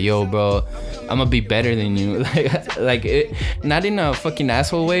always be like, yo, bro, I'm gonna be better than you. like it, not in a fucking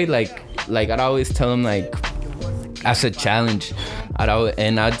asshole way, like I'd always tell him like as a challenge.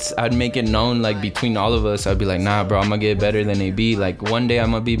 I'd make it known, like between all of us, I'd be like, nah, bro, I'm gonna get better than AB. Like one day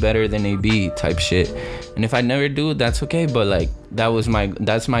I'm gonna be better than AB type shit. And if I never do, that's okay. But like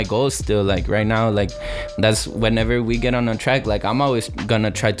that's my goal still. Like right now, like that's whenever we get on a track, like I'm always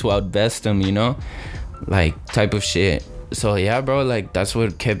gonna try to outbest them, you know, like type of shit. So yeah, bro, like that's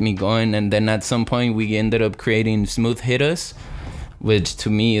what kept me going. And then at some point we ended up creating Smooth Hit Us, which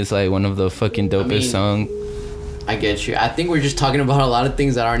to me is like one of the fucking dopest songs. I get you. I think we're just talking about a lot of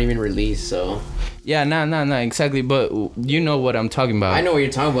things that aren't even released, so. Yeah, nah, exactly. But you know what I'm talking about. I know what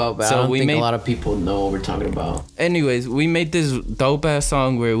you're talking about, but So I don't we think made- a lot of people know what we're talking about. Anyways, we made this dope ass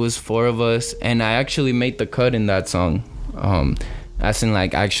song where it was 4 of us, and I actually made the cut in that song. As in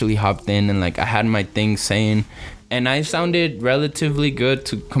like I actually hopped in and like I had my thing saying, and I sounded relatively good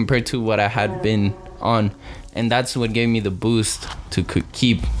to compared to what I had been on, and that's what gave me the boost to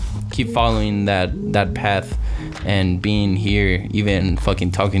keep following that path and being here, even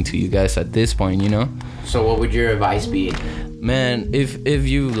fucking talking to you guys at this point, you know. So what would your advice be? Man, if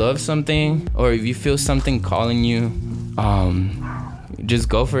you love something or if you feel something calling you, just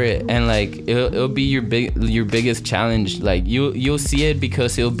go for it. And like it'll be your biggest challenge. Like you'll see it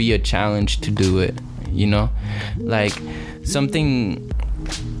because it'll be a challenge to do it, you know. Like something,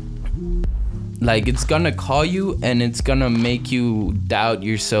 like it's gonna call you and it's gonna make you doubt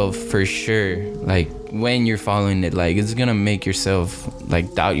yourself for sure. Like when you're following it, like it's gonna make yourself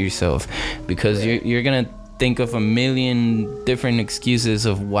like doubt yourself, because you're gonna think of a million different excuses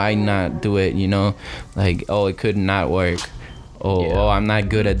of why not do it, you know. Like, oh, it could not work, oh I'm not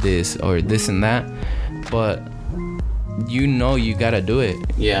good at this or this and that, but you know you gotta do it.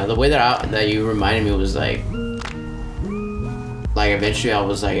 Yeah, the way that you reminded me was like eventually I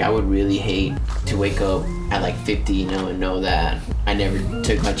was like, I would really hate to wake up at like 50, you know, and know that I never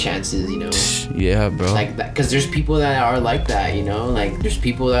took my chances, you know. Yeah, bro. Like that, because there's people that are like that, you know. Like there's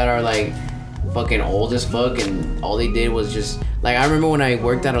people that are like fucking old as fuck, and all they did was just like, I remember when I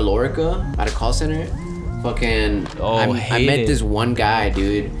worked at Alorica at a call center, fucking I met this one guy,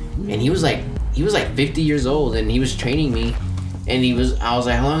 dude, and he was like 50 years old, and he was training me, and I was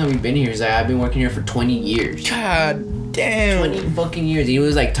like, how long have you been here? He's like, I've been working here for 20 years. God damn. 20 fucking years. He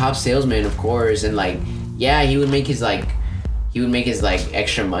was like top salesman, of course, and like, yeah, he would make his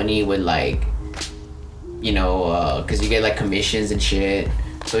extra money with like, you know, cause you get like commissions and shit.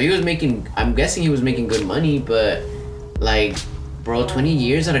 So I'm guessing he was making good money, but like, bro, 20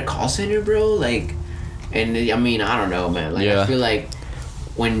 years at a call center, bro, like, and I mean, I don't know, man. Like, yeah. I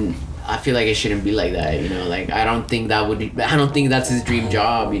feel like it shouldn't be like that, you know. Like, I don't think that's his dream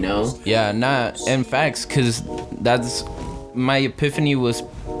job, you know. Yeah, nah, and facts, cause that's my epiphany was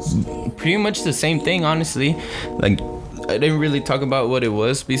pretty much the same thing, honestly. Like, I didn't really talk about what it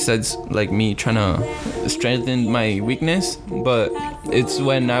was besides like me trying to strengthen my weakness, but it's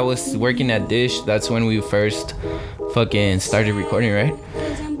when I was working at Dish, that's when we first fucking started recording, right?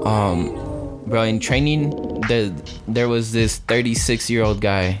 Bro, in training, there was this 36-year-old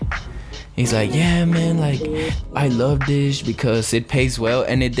guy. He's like, yeah, man, like I love this because it pays well,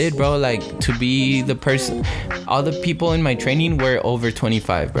 and it did, bro. Like to be the person, all the people in my training were over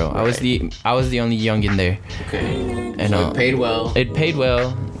 25, bro. I was the only young in there. Okay. And So it paid well. It paid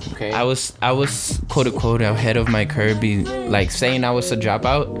well. Okay. I was quote unquote ahead of my curve, like saying I was a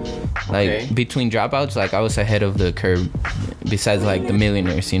dropout, like Okay. between dropouts, like I was ahead of the curve, besides like the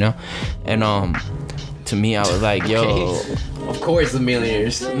millionaires, you know, and to me I was like, yo. Okay. Of course, the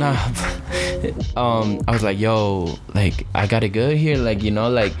millionaires. Nah, I was like, yo, like I got it good here, like, you know,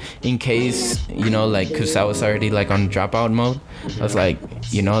 like in case, you know, like, cause I was already like on dropout mode. I was like,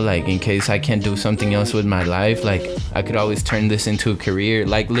 you know, like in case I can't do something else with my life, like I could always turn this into a career,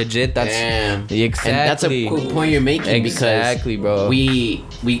 like legit. That's Damn. exactly. And that's a cool point you're making. Exactly, because bro. We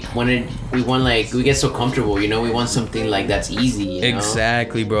want like, we get so comfortable, you know. We want something like that's easy. You know?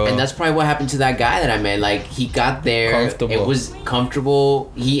 Exactly, bro. And that's probably what happened to that guy that I met. Like he got there, Comfortable. it was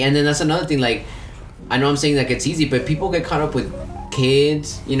comfortable. And then that's another thing. Like I know I'm saying like it's easy, but people get caught up with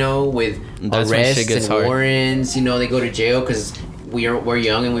kids, you know, with That's when shit arrests gets and hard. warrants. You know, they go to jail because we're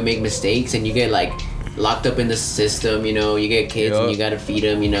young and we make mistakes, and you get like locked up in the system. You know, you get kids and Yup. you gotta feed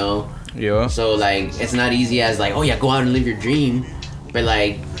them. You know. Yeah. So like it's not easy as like, oh yeah, go out and live your dream, but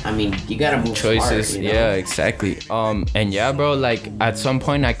like I mean you gotta move Choices. smart, you know? Yeah, exactly. And yeah, bro, like at some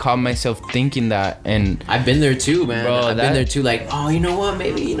point I caught myself thinking that, and I've been there too, man. Bro, I've that- been there too. Like, oh, you know what?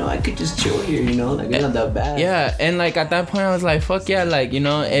 Maybe, you know, I could just chill here. You know, like it's not that bad. yeah, and like at that point I was like, fuck yeah, like, you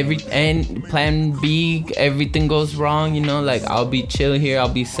know, and plan B, everything goes wrong, you know, like I'll be chill here, I'll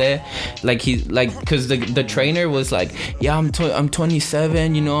be set. Like he, like, cause the trainer was like, yeah, I'm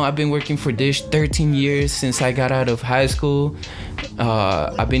 27, you know, I've been working for Dish 13 years since I got out of high school.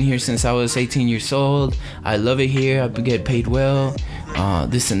 I've been here since I was 18 years old. I love it here. I get paid well.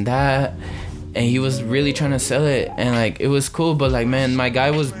 This and that. And he was really trying to sell it, and like it was cool, but like, man, my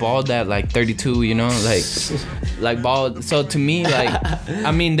guy was bald at like 32, you know, like bald. So to me, like,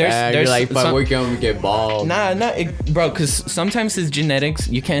 I mean, there's you're like, if I some- work out, we get bald. bro, because sometimes it's genetics,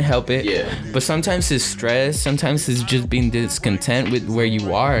 you can't help it. Yeah. But sometimes it's stress, sometimes it's just being discontent with where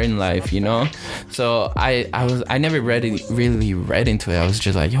you are in life, you know. So I never really read into it. I was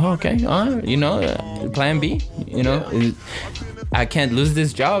just like, yo, okay, you know, plan B, you know. Yeah. I can't lose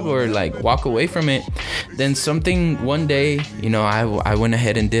this job or like walk away from it. Then one day, you know, I went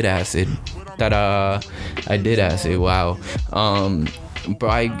ahead and did acid. I did acid. Wow. Bro,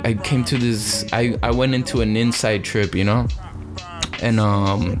 I came to this. I went into an inside trip, you know, and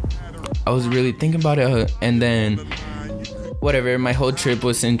I was really thinking about it, and then whatever. My whole trip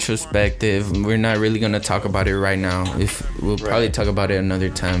was introspective. We're not really gonna talk about it right now. We'll probably talk about it another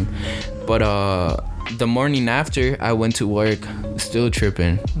time, but the morning after, I went to work still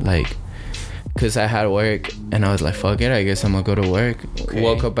tripping, like, cause I had work and I was like, fuck it, I guess I'm gonna go to work. Okay.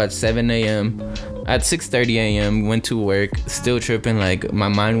 Woke up at 7 a.m. At 6:30 a.m. went to work, still tripping, like my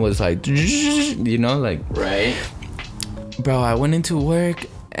mind was like, you know, like, Right. bro, I went into work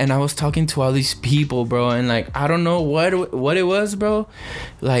and I was talking to all these people, bro, and like I don't know what it was, bro.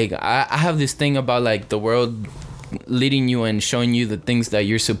 Like I have this thing about like the world leading you and showing you the things that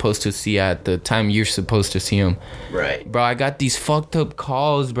you're supposed to see at the time you're supposed to see them. Right. Bro, I got these fucked up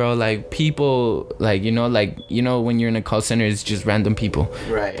calls, bro. Like people, like, you know, when you're in a call center, it's just random people.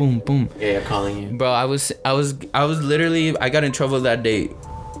 Right. Boom, boom. Yeah, you're calling you. Bro, I was literally, I got in trouble that day.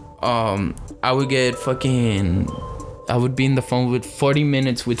 I would get I would be in the phone with 40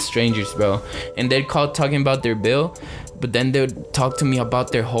 minutes with strangers, bro, and they'd call talking about their bill, but then they would talk to me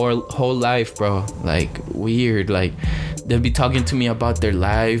about their whole life, bro. Like weird, like they'd be talking to me about their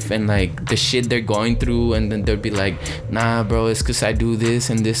life and like the shit they're going through, and then they'd be like, nah, bro, it's cause I do this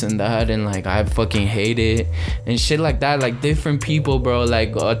and this and that, and like I fucking hate it and shit like that. Like different people, bro,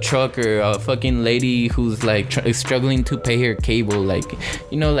 like a trucker, a fucking lady who's like struggling to pay her cable, like,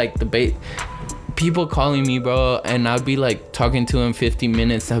 you know, like people calling me, bro, and I'd be like talking to him 15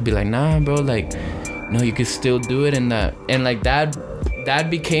 minutes. I'd be like, nah, bro, like, no, you could still do it, and that, and like that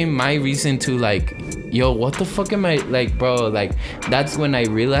became my reason to like, yo, what the fuck am I, like, bro, like that's when I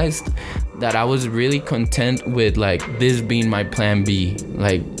realized that I was really content with like this being my plan B,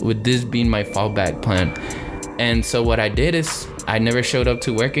 like with this being my fallback plan. And so what I did is I never showed up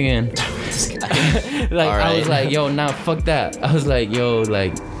to work again. Like, I was like, yo, nah, fuck that. I was like, yo,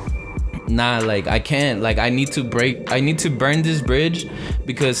 like, nah, like I can't, like I need to burn this bridge,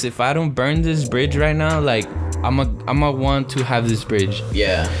 because if I don't burn this bridge right now, like I'm a want to have this bridge.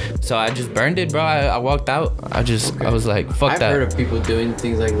 Yeah. So I just burned it, bro. I walked out. I was like, fuck that. I've heard of people doing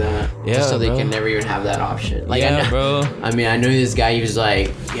things like that. Yeah, just so they bro. can never even have that option. Like, Yeah, I know, bro. I mean, I knew this guy. He was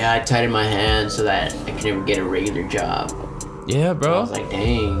like, yeah, I tightened my hands so that I could never get a regular job. Yeah, I bro. was like,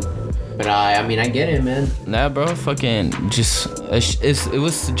 dang. But I mean, I get it, man. Nah, bro, fucking just it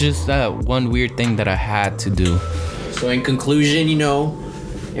was just that one weird thing that I had to do. So in conclusion, you know,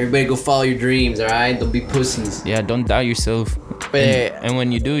 everybody go follow your dreams, all right? Don't be pussies. Yeah, don't doubt yourself. And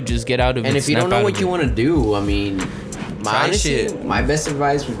when you do, just get out of it. And if you don't know what you want to do, I mean, Try shit. my best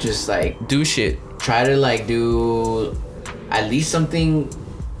advice would just like do shit. try to like do at least something,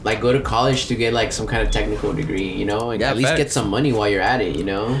 like go to college to get like some kind of technical degree, you know, and Yeah, at least facts. get some money while you're at it, you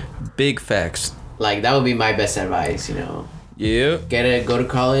know. Big facts. Like that would be my best advice, you know. Yeah. Go to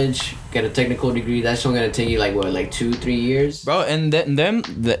college, get a technical degree. That's only gonna take you like what, like 2-3 years. Bro, and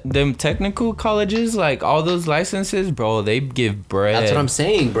them technical colleges, like all those licenses, bro, they give bread. That's what I'm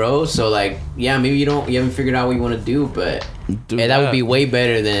saying, bro. So like, yeah, maybe you haven't figured out what you want to do, but Do that would be way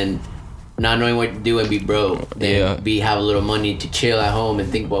better than not knowing what to do and be broke. Then have a little money to chill at home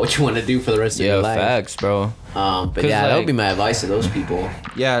and think about what you want to do for the rest of your life. Yeah, facts, bro. But yeah, that would be my advice to those people.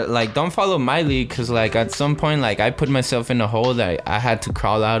 Yeah, like don't follow my lead, because like at some point, like I put myself in a hole that I had to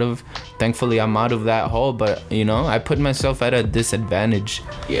crawl out of. Thankfully, I'm out of that hole, but you know, I put myself at a disadvantage.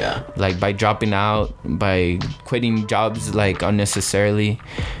 Yeah. Like by dropping out, by quitting jobs like unnecessarily.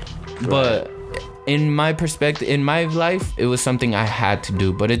 But in my perspective, in my life, it was something I had to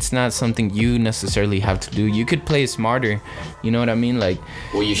do, but it's not something you necessarily have to do. You could play smarter, you know what I mean? Like,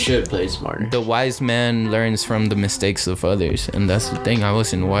 well, you should play smarter. the wise man learns from the mistakes of others, and that's the thing. I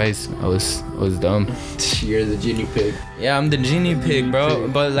wasn't wise. I was dumb. You're the guinea pig. Yeah, I'm the guinea pig, bro.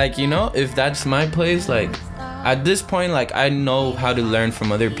 But like, you know, if that's my place, like at this point, like I know how to learn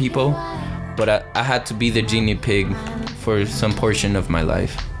from other people, but I had to be the guinea pig for some portion of my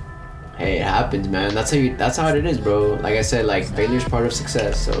life. Hey, it happens, man. That's how it is, bro. Like I said, like failure's part of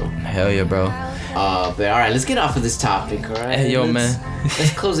success. So. Hell yeah, bro. But all right, let's get off of this topic, all right? Hey, yo, man.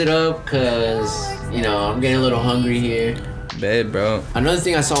 Let's close it up, cause you know I'm getting a little hungry here. Bad, bro. Another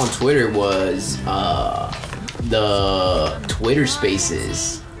thing I saw on Twitter was the Twitter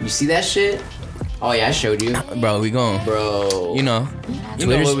Spaces. You see that shit? Oh yeah, I showed you. Bro, we going. Bro. You know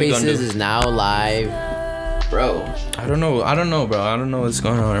Twitter what we gonna Spaces do. is now live. Bro. I don't know, bro. I don't know what's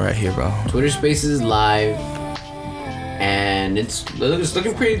going on right here, bro. Twitter Spaces is live. And it's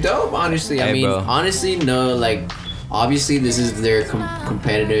looking pretty dope, honestly. Hey, I mean, bro. honestly, no, like, obviously this is their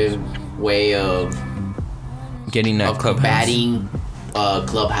competitive way of Getting that Clubhouse. combating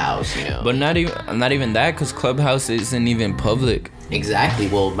Clubhouse, you know. But not even that, cause Clubhouse isn't even public. Exactly.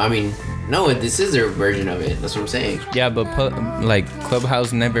 Well, I mean, no, this is their version of it. That's what I'm saying. Yeah, but like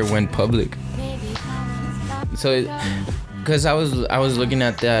Clubhouse never went public. So, cause I was looking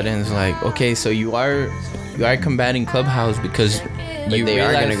at that and it's like, okay, so you are combating Clubhouse because But you they are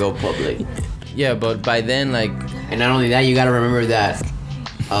realize- gonna go public. Yeah, but by then, like, And not only that, you gotta remember that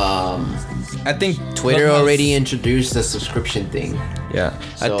I think Twitter Clubhouse- already introduced the subscription thing. Yeah,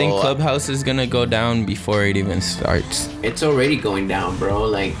 I think So, Clubhouse is gonna go down before it even starts. It's already going down, bro.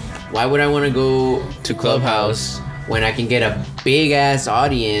 Like, why would I want to go to Clubhouse when I can get a big ass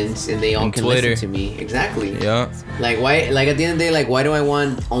audience and they all On can Twitter. listen to me? Exactly. Yeah, Like, why? Like, at the end of the day, like, why do I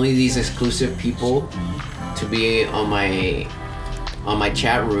want only these exclusive people to be on my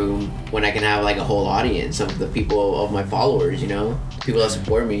chat room when I can have like a whole audience of the people of my followers? You know, people that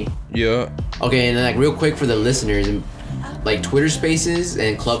support me. yeah. Okay, and then like real quick for the listeners, like Twitter Spaces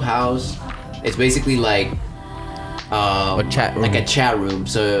and Clubhouse, it's basically like A chat room. like a chat room.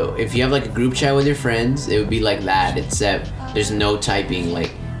 So if you have like a group chat with your friends, it would be like that, except there's no typing.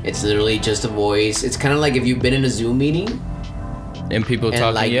 Like it's literally just a voice. It's kind of like if you've been in a Zoom meeting And people and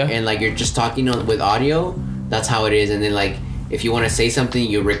talking, like yeah. and like you're just talking with audio. That's how it is. And then like if you want to say something,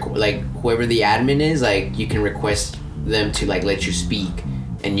 you like whoever the admin is, like you can request them to like let you speak,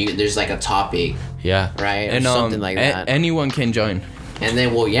 and there's like a topic. Yeah. Right, or And something like that. Anyone can join. And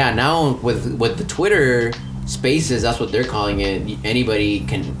then, well, yeah, now with the Twitter Spaces, that's what they're calling it. Anybody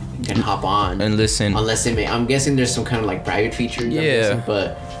can hop on And listen. unless I'm guessing there's some kind of like private features. I'm Yeah. guessing,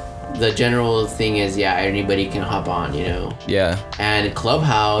 but the general thing is, yeah, anybody can hop on, you know. Yeah. And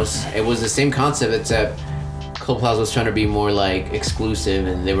Clubhouse, it was the same concept, except Clubhouse was trying to be more like exclusive,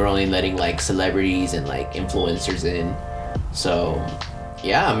 and they were only letting like celebrities and like influencers in. So,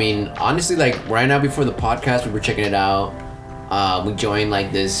 yeah, I mean, honestly, like right now before the podcast, we were checking it out. We joined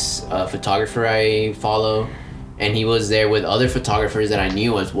like this photographer I follow, and he was there with other photographers that I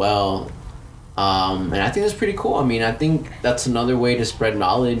knew as well. And I think that's pretty cool. I mean, I think that's another way to spread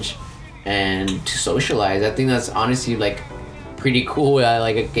knowledge and to socialize. I think that's honestly like pretty cool.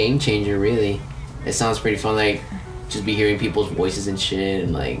 Like a game changer, really. It sounds pretty fun. Like just be hearing people's voices and shit,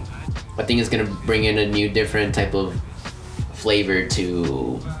 and like I think it's gonna bring in a new, different type of flavor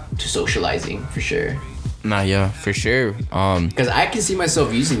to socializing for sure. Nah, yeah, for sure. Because I can see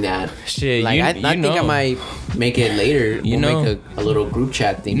myself using that. Shit, Like, I think I might make it later. Make a little group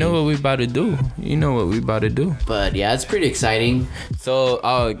chat thing. You know what we about to do. But yeah, it's pretty exciting. So,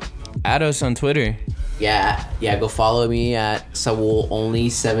 add us on Twitter. Yeah, go follow me at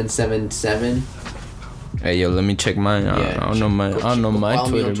SaulOnly777. Hey, yo, let me check mine. I don't know my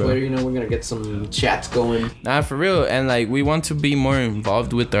Twitter, bro. You know, we're gonna get some chats going. Nah, for real. And like, we want to be more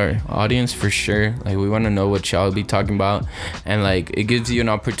involved with our audience for sure. Like, we want to know what y'all be talking about, and like, it gives you an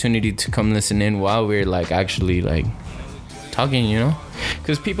opportunity to come listen in while we're like actually like talking, you know?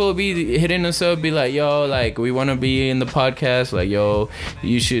 Because people will be hitting us up, be like, yo, like, we want to be in the podcast, like, yo,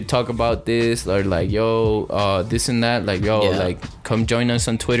 you should talk about this, or like, yo, this and that, like, yo, like, come join us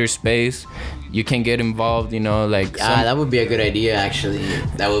on Twitter Space. You can get involved, you know, like. That would be a good idea, actually.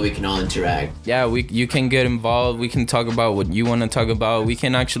 That way we can all interact. Yeah, you can get involved. We can talk about what you want to talk about. We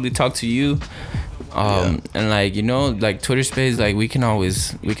can actually talk to you. And like, you know, like Twitter Space, like we can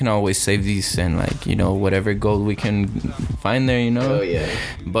always save these, and like, you know, whatever goal we can find there, you know. Oh yeah.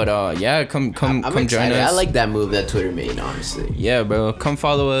 But yeah, come I'm join excited. us. I like that move that Twitter made, honestly. Yeah, bro, come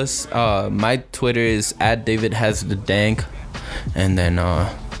follow us. My Twitter is @DavidHasTheDank, and then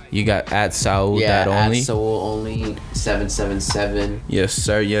you got @Saul.only. Yeah, @SaulOnly777. Yes,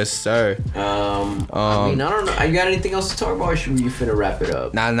 sir. I mean, I don't know. You got anything else to talk about, or should we finna wrap it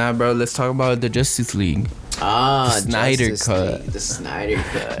up? Nah, bro. Let's talk about the Justice League. The Snyder Cut. The Snyder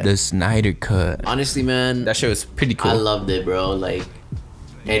Cut. The Snyder Cut. Honestly, man, that shit was pretty cool. I loved it, bro. Like,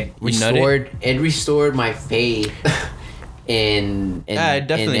 it restored my faith in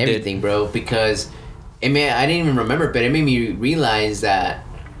everything, bro. Because I didn't even remember, but it made me realize that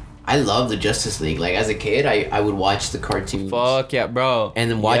I love the Justice League. Like, as a kid, I would watch the cartoons. Fuck yeah, bro. And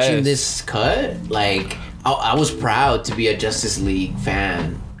then watching this cut, like, I was proud to be a Justice League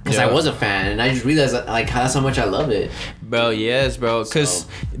fan. Because I was a fan, and I just realized, like, that's how much I love it. Bro, yes, bro. Because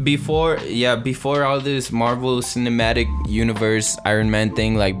before all this Marvel Cinematic Universe Iron Man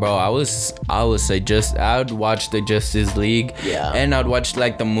thing, like, bro, I would watch the Justice League. Yeah. And I'd watch,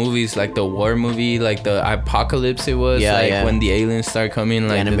 like, the movies, like the war movie, like the Apocalypse it was. When the aliens start coming,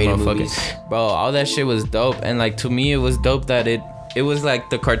 like, the animated movies. Bro, all that shit was dope. And, like, to me, it was dope that it was like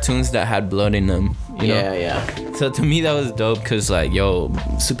the cartoons that had blood in them. You know? Yeah. So to me that was dope, cause like, yo,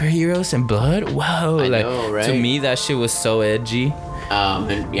 superheroes and blood. Whoa, I like know, right? To me that shit was so edgy. We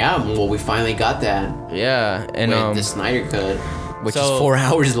finally got that. Yeah, and with the Snyder Cut, which is 4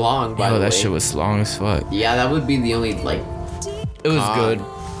 hours long. By the way, that shit was long as fuck. Yeah, that would be the only like. It was good.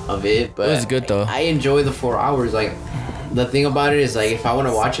 Of it, but it was good though. I enjoy the 4 hours. Like, the thing about it is, like, if I want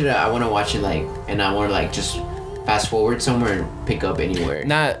to watch it, I want to watch it like, and I want to like just fast forward somewhere and pick up anywhere.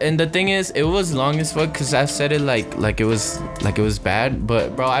 Nah, and the thing is, it was long as fuck, cause I said it like it was bad,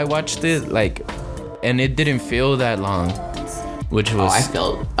 but bro, I watched it like, and it didn't feel that long, which was. I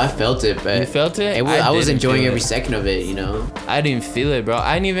felt it, but you felt it. I was enjoying every second of it, you know. I didn't feel it, bro.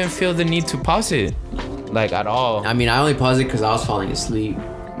 I didn't even feel the need to pause it, like, at all. I mean, I only paused it because I was falling asleep.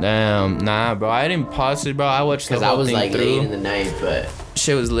 Damn, nah, bro. I didn't pause it, bro. I watched the whole thing like through. Late in the night, but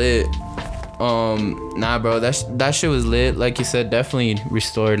shit was lit. Nah, bro, that shit was lit. Like you said, definitely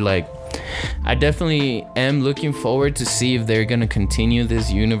restored. Like, I definitely am looking forward to see if they're gonna continue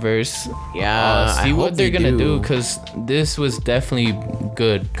this universe. Yeah, see what they're gonna do, cause this was definitely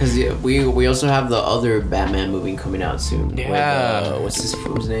good. Cause we also have the other Batman movie coming out soon. Yeah, with, what's his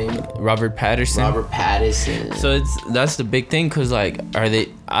name? Robert Pattinson. So that's the big thing, cause like, I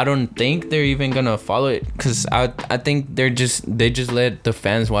don't think they're even gonna follow it, cause I think they just let the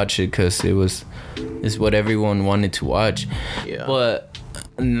fans watch it, cause it's what everyone wanted to watch. Yeah. But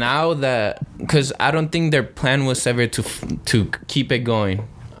now that, cause I don't think their plan was ever to keep it going.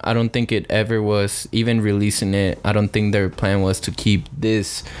 I don't think it ever was, even releasing it. I don't think their plan was to keep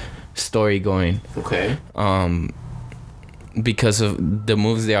this story going. Okay. Because of the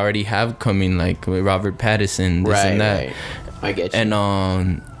moves they already have coming, like with Robert Pattinson, this and that. Right. I get you.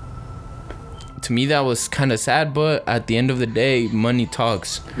 And to me that was kind of sad, but at the end of the day, money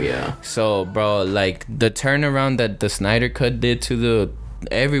talks. Yeah. So, bro, like the turnaround that the Snyder Cut did to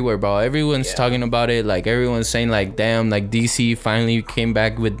everywhere, bro. Everyone's talking about it. Like, everyone's saying, like, damn, like DC finally came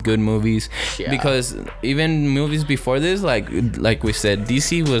back with good movies. Yeah. Because even movies before this, like we said,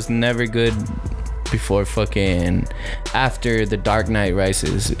 DC was never good before fucking after The Dark Knight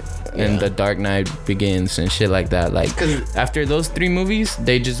Rises and The Dark Knight Begins and shit like that. Like, after those 3 movies,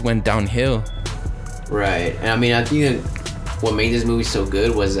 they just went downhill. Right. And I mean, I think that what made this movie so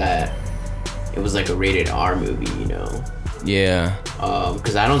good was that it was like a rated R movie, you know? Yeah.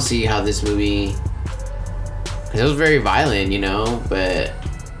 Because I don't see how this movie... Because it was very violent, you know? But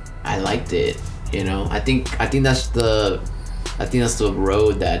I liked it. You know, I think that's the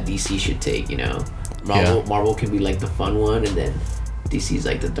road that DC should take. You know, Marvel can be like the fun one, and then DC's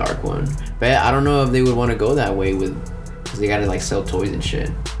like the dark one. But I don't know if they would want to go that way because they gotta like sell toys and shit.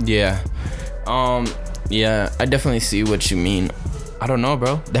 Yeah. Yeah, I definitely see what you mean. I don't know,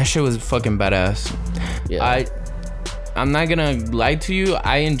 bro. That shit was fucking badass. Yeah. I'm not gonna lie to you.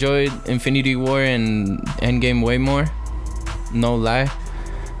 I enjoyed Infinity War and Endgame way more. No lie.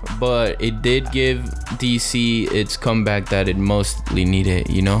 But it did give DC its comeback that it mostly needed,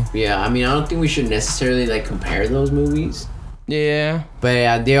 you know? Yeah, I mean, I don't think we should necessarily like compare those movies. Yeah. But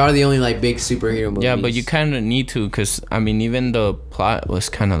yeah, they are the only like big superhero movies. Yeah, but you kind of need to, because, I mean, even the plot was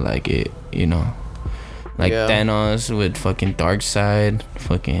kind of like it, you know? Like Thanos with fucking Darkseid,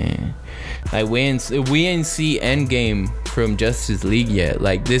 fucking... Like, we ain't see Endgame from Justice League yet.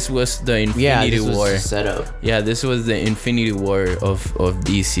 Like, this was the Infinity War. Was the setup. Yeah, this was the Infinity War of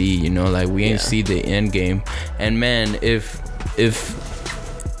DC, you know? Like, we ain't see the Endgame. And, man, if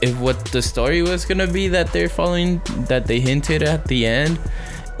what the story was gonna be that they're following, that they hinted at the end...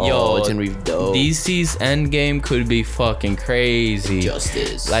 it's gonna be dope. DC's Endgame could be fucking crazy.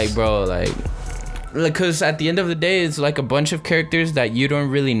 Justice. Like, bro, like... Because at the end of the day, it's like a bunch of characters that you don't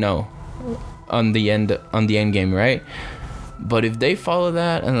really know on the end game, right? But if they follow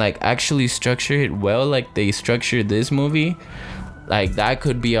that and like actually structure it well, like they structured this movie, like that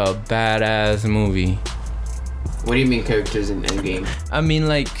could be a badass movie. What do you mean characters in Endgame? I mean,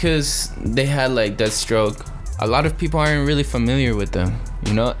 like, cause they had like Deathstroke. A lot of people aren't really familiar with them,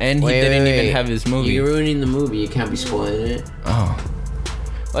 you know, and he didn't even have his movie. You're ruining the movie. You can't be spoiling it. Oh.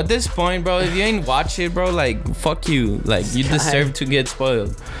 At this point, bro, if you ain't watch it, bro, like, fuck you. Like, you deserve to get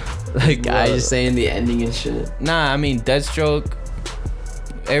spoiled. Like, guy just saying the ending and shit. Nah, I mean, Deathstroke,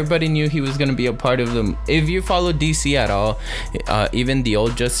 everybody knew he was gonna be a part of them. If you follow DC at all, even the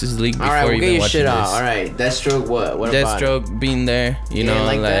old Justice League before we'll even watching this. All right, Deathstroke, what Deathstroke about being there, you know,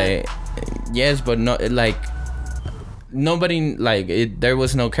 like yes, but not like nobody, like there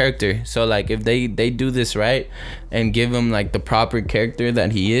was no character. So like if they do this right and give him like the proper character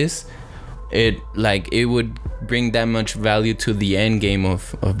that he is, it would bring that much value to the end game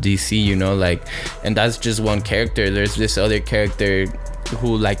of DC, you know, like, and that's just one character. There's this other character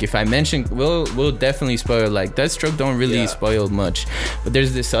who, like, if I mention, we'll definitely spoil. Like, Deathstroke don't really spoil much, but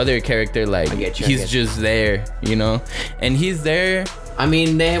there's this other character, like, he's just there, you know, and he's there. I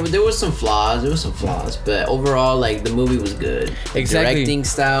mean, there was some flaws, but overall, like, the movie was good. The directing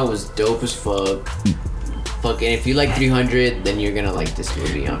style was dope as fuck. Fucking, if you like 300, then you're gonna like this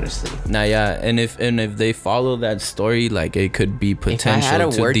movie, honestly. Nah, yeah, and if they follow that story, like, it could be potential. If I had a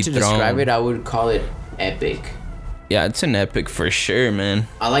word to describe it, I would call it epic. Yeah, it's an epic for sure, man.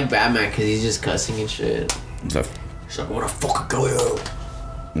 I like Batman because he's just cussing and shit. He's like, I wanna fucking kill you.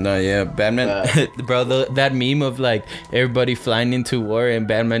 No, yeah, Batman, bro. That meme of like everybody flying into war and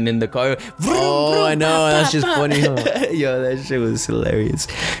Batman in the car. Oh, I know, that's just funny, huh? Yo, that shit was hilarious.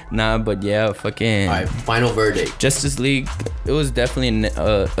 Nah, but yeah, fucking. Alright, final verdict. Justice League, it was definitely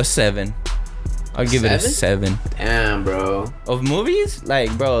a 7. I'll give it a 7. Damn, bro. Of movies,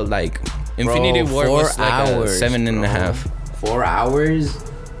 like, bro, like Infinity War was like a 7.5. 4 hours.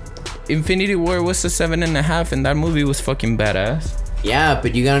 Infinity War was a 7.5, and that movie was fucking badass. Yeah,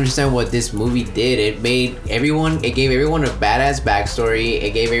 but you gotta understand what this movie did. It gave everyone a badass backstory.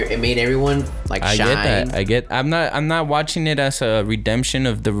 It made everyone like shine. I get that. I'm not watching it as a redemption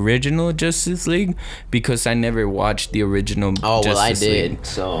of the original Justice League because I never watched the original. Oh, well, I did. League.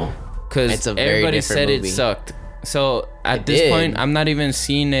 So because everybody said movie. It sucked. So at this point, I'm not even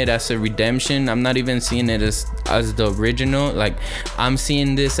seeing it as a redemption. I'm not even seeing it as the original. Like, I'm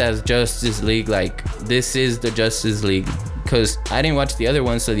seeing this as Justice League. Like, this is the Justice League. Because I didn't watch the other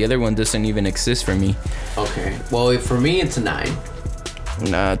one, so the other one doesn't even exist for me. Okay. Well, for me, it's a 9.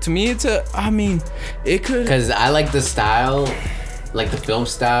 Nah, to me, it could. Because I like the style, like the film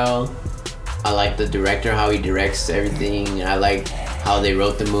style. I like the director, how he directs everything. I like how they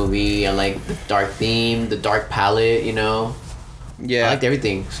wrote the movie. I like the dark theme, the dark palette, you know? Yeah. I liked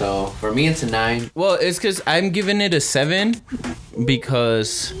everything. So for me, it's a 9. Well, it's because I'm giving it a 7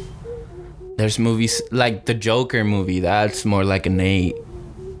 because there's movies like the Joker movie. That's more like an 8.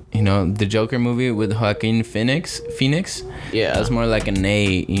 You know, the Joker movie with Joaquin Phoenix. Yeah, that's more like an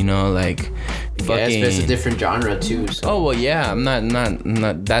 8. You know, like fucking. It's a different genre too. So. Oh well, yeah. I'm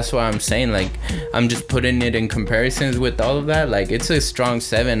not. That's what I'm saying. Like, I'm just putting it in comparisons with all of that. Like, it's a strong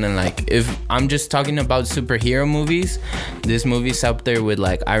 7. And like, if I'm just talking about superhero movies, this movie's up there with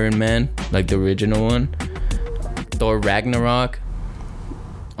like Iron Man, like the original one, Thor Ragnarok,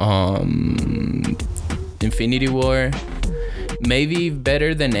 Infinity War. Maybe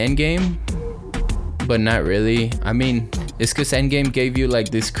better than Endgame, but not really. I mean, it's because Endgame gave you like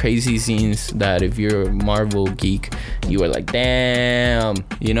these crazy scenes that if you're a Marvel geek, you were like, damn,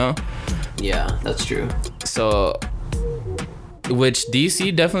 you know? Yeah, that's true. So, which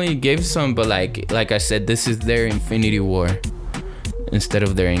DC definitely gave some, but like I said, this is their Infinity War instead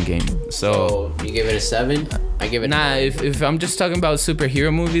of their Endgame. So you give it a 7? I give it. Nah, if I'm just talking about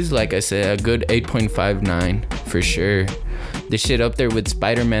superhero movies, like I said, a good 8.59 for sure. This shit up there with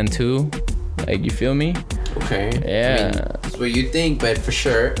Spider-Man 2. Like, you feel me? Okay. Yeah. I mean, that's what you think, but for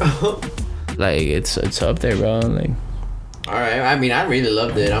sure. Like, it's up there, bro. Like, all right. I mean, I really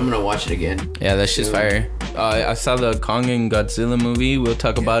loved it. I'm gonna watch it again. yeah, that shit's fire. I saw the Kong and Godzilla movie. We'll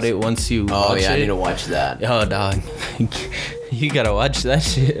talk about it once you watch it. I need to watch that. Oh, dog. You gotta watch that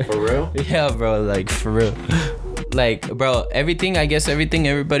shit. For real? Yeah, bro. Like, for real. Like, bro, everything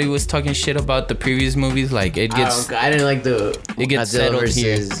everybody was talking shit about the previous movies, like, it gets... I didn't like the... It gets Godzilla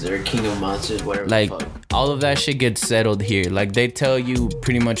settled here. Or King of Monsters, whatever Like, the fuck. all of that shit gets settled here. Like, they tell you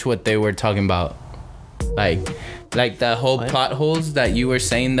pretty much what they were talking about. Like the whole plot holes that you were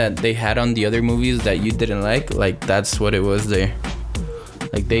saying that they had on the other movies that you didn't like that's what it was there.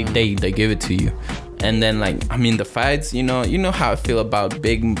 Like, they give it to you. And then, like, I mean, the fights, you know how I feel about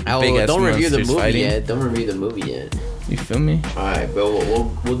big ass don't review the monsters movie fighting. yet. Don't review the movie yet. You feel me? Alright, bro.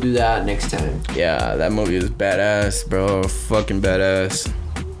 We'll do that next time. Yeah, that movie is badass, bro. Fucking badass.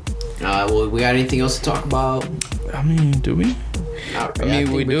 Well, we got anything else to talk about? I mean, do we? Not I really.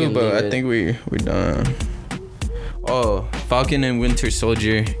 mean, we do, can but leave I it. think we're done. Oh, Falcon and Winter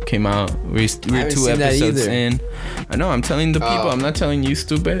Soldier came out. We're 2 haven't seen that episodes either. in. I know, I'm telling the people. I'm not telling you,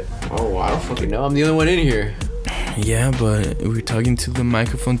 stupid. Oh, I don't fucking know. I'm the only one in here. Yeah, but we're talking to the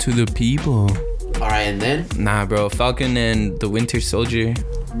microphone to the people. Alright, and then? Nah, bro. Falcon and the Winter Soldier.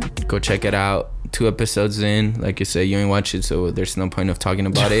 Go check it out. 2 episodes in. Like I said, you ain't watch it, so there's no point of talking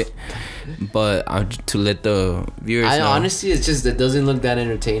about it. But to let the viewers know. Honestly, it's just, it doesn't look that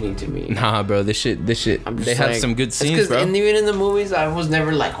entertaining to me. Nah, bro. This shit. They have some good scenes, bro. And even in the movies, I was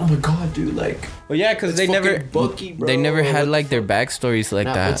never like, oh my god, dude, like. Well, yeah, because they never Bucky, bro. they never had What like the their backstories like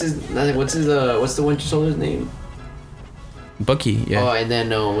that. What's the Winter Soldier's name? Bucky, yeah. Oh, and then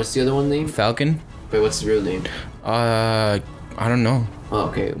what's the other one name? Falcon. Wait, what's his real name? I don't know. Oh,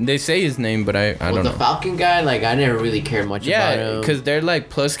 okay. They say his name, but I don't The know. Falcon guy, like, I never really cared much about Yeah, him. because they're like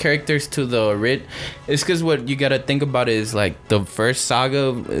plus characters to the It's because what you gotta think about is like the first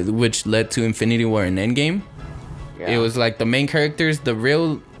saga, which led to Infinity War and Endgame. Yeah. It was like the main characters, the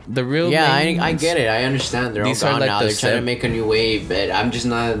real. Yeah, I names. get it. I understand. They're These all are gone like now. the They're trying to set- make a new wave, but I'm just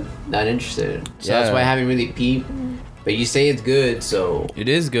not interested. So that's Yeah. why I haven't really peeped. But you say it's good, so. It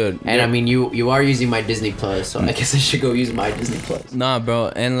is good. And Yeah. I mean, you are using my Disney Plus, so I guess I should go use my Disney Plus. Nah,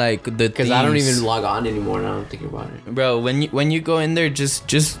 bro, and like the Because I don't themes- even log on anymore now. I'm thinking about it. Bro, when you go in there,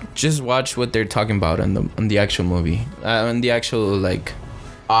 just watch what they're talking about on the actual movie, on the actual like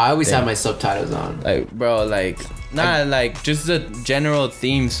I always have my subtitles on. bro, like like just the general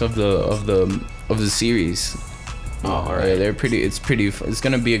themes of the series. Oh, alright. Yeah, they're pretty. It's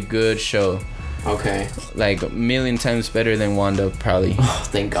gonna be a good show. Okay. Like a million times better than Wanda, probably. Oh,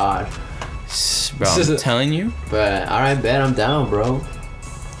 thank God. Bro, I'm telling you. But alright, bet I'm down, bro.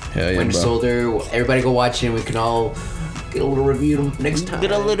 Hell yeah, Winter bro. Soldier. Everybody go watch it. And we can all get a little review next time.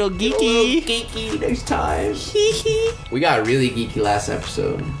 Get a little geeky. Geeky next time. We got really geeky last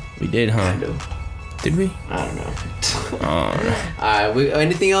episode. We did, huh? Kind of. Did we? I don't know. Oh. Alright,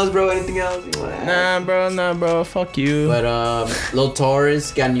 anything else, bro? Anything else you wanna add? Nah, bro. Fuck you. But Lil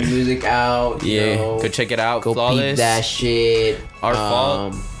Taurus got new music out. you Yeah, know. go check it out. Go Flawless. peep that shit. Our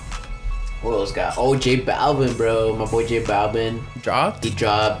Fault. What else got? Oh, J Balvin, bro. My boy J Balvin. Dropped. He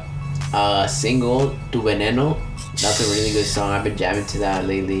dropped a single, Tu Veneno. That's a really good song. I've been jamming to that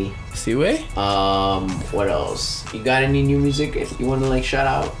lately. See way? What else? You got any new music you want to like shout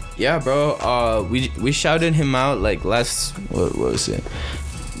out? Yeah, bro. We shouted him out like last what was it?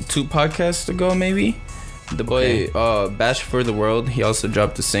 2 podcasts ago maybe. The boy Bash for the World, he also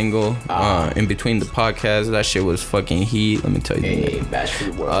dropped a single in between the podcasts. That shit was fucking heat. Let me tell you. Hey, Bash for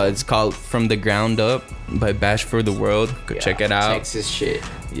the World. It's called From the Ground Up by Bash for the World. Go check it out. Texas shit.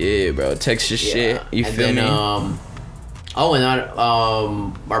 Yeah, bro. Texas shit. You and feel then, me?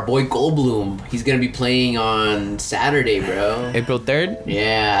 Our boy Goldblum, he's gonna be playing on Saturday, bro. April 3rd?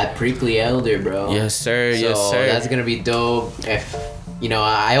 Yeah, at Prickly Elder, bro. Yes, sir. Yes, So sir. that's gonna be dope. If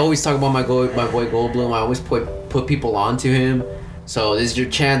I always talk about my boy Goldblum. I always put people onto him. So this is your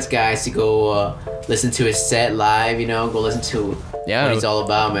chance, guys, to go listen to his set live. Go listen to what he's all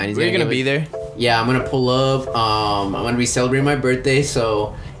about, man. We're gonna be there. Yeah, I'm gonna pull up. I'm gonna be celebrating my birthday,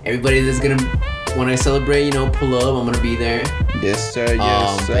 so everybody that's gonna want to celebrate, pull up. I'm gonna be there. Yes, sir.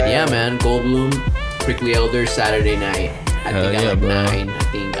 Yes, sir. But yeah, man, Goldblum, Prickly Elder Saturday night. I think at like 9. I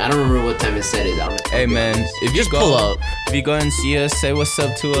think I don't remember what time it said is on. Hey man, if you pull up, if you go and see us, say what's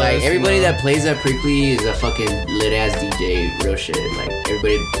up to us. Like everybody that plays at Prickly is a fucking lit ass DJ, real shit. Like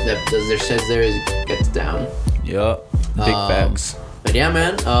everybody that does their sets there gets down. Yup, big facts. But yeah,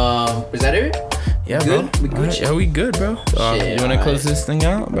 man. Is that it? Yeah, good? bro. We good? Yeah, we good, bro. Shit, you wanna close this thing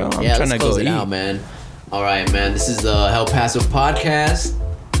out, bro? I'm trying to close go it eat. out, man. All right, man. This is the El Paso podcast.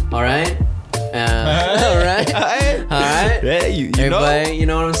 All right. All right. All right. Yeah, you Everybody, know. you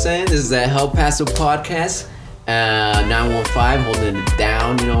know what I'm saying? This is the El Paso podcast. 915 holding it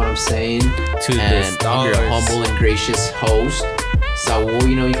down. You know what I'm saying? To the and I'm your stars. humble and gracious host, Saul.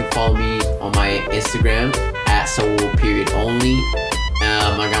 You know you can follow me on my Instagram at Saul_only.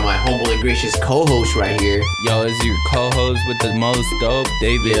 I got my humble and gracious co-host right here. Yo, is your co-host with the most dope,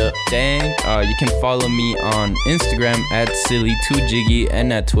 David Dank. You can follow me on Instagram at Silly2Jiggy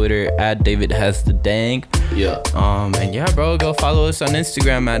and at Twitter at David Has the Dank. Yeah. And yeah, bro, go follow us on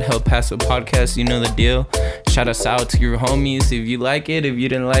Instagram at El Paso Podcast. You know the deal. Shout us out to your homies if you like it. If you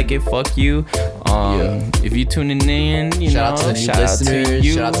didn't like it, fuck you. If you tuning in, shout out to the new listeners.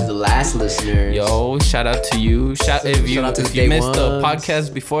 Shout out to the last listeners. Yo, shout out to you. If you missed the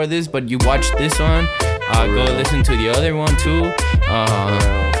podcast before this, but you watched this one, go listen to the other one too.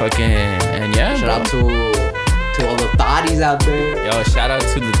 And yeah. Shout out to all the thotties out there. Yo, shout out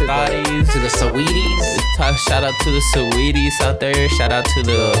to the thotties. To the sweeties. Shout out to the sweeties out there. Shout out to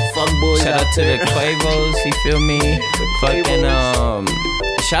the fuckboys. Shout out to the Quavos. You feel me?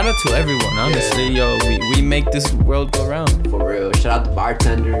 Shout out to everyone, honestly. Yo, we make this world go round. For real. Shout out to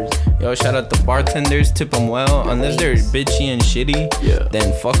bartenders. Yo, shout out to bartenders. Tip them well. Unless they're bitchy and shitty,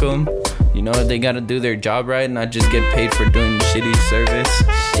 then fuck them. You know, they gotta do their job right, not just get paid for doing shitty service.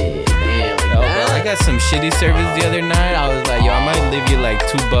 Shit, damn. Yo, bro, I got some shitty service the other night. I was like, yo, I might leave you like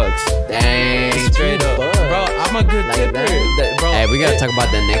 $2. Dang. Straight up. Bro, I'm a good tipper. Bro, hey, we gotta talk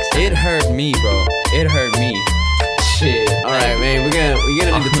about that next time. It hurt me, bro. It hurt me. Shit. All right, man. We're gonna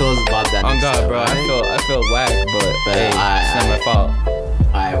need to tell us about that. Oh next God, time, bro. right? I feel whack, but hey, it's not my fault.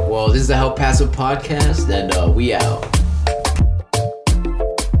 All right. Well, this is the El Paso podcast, and we out.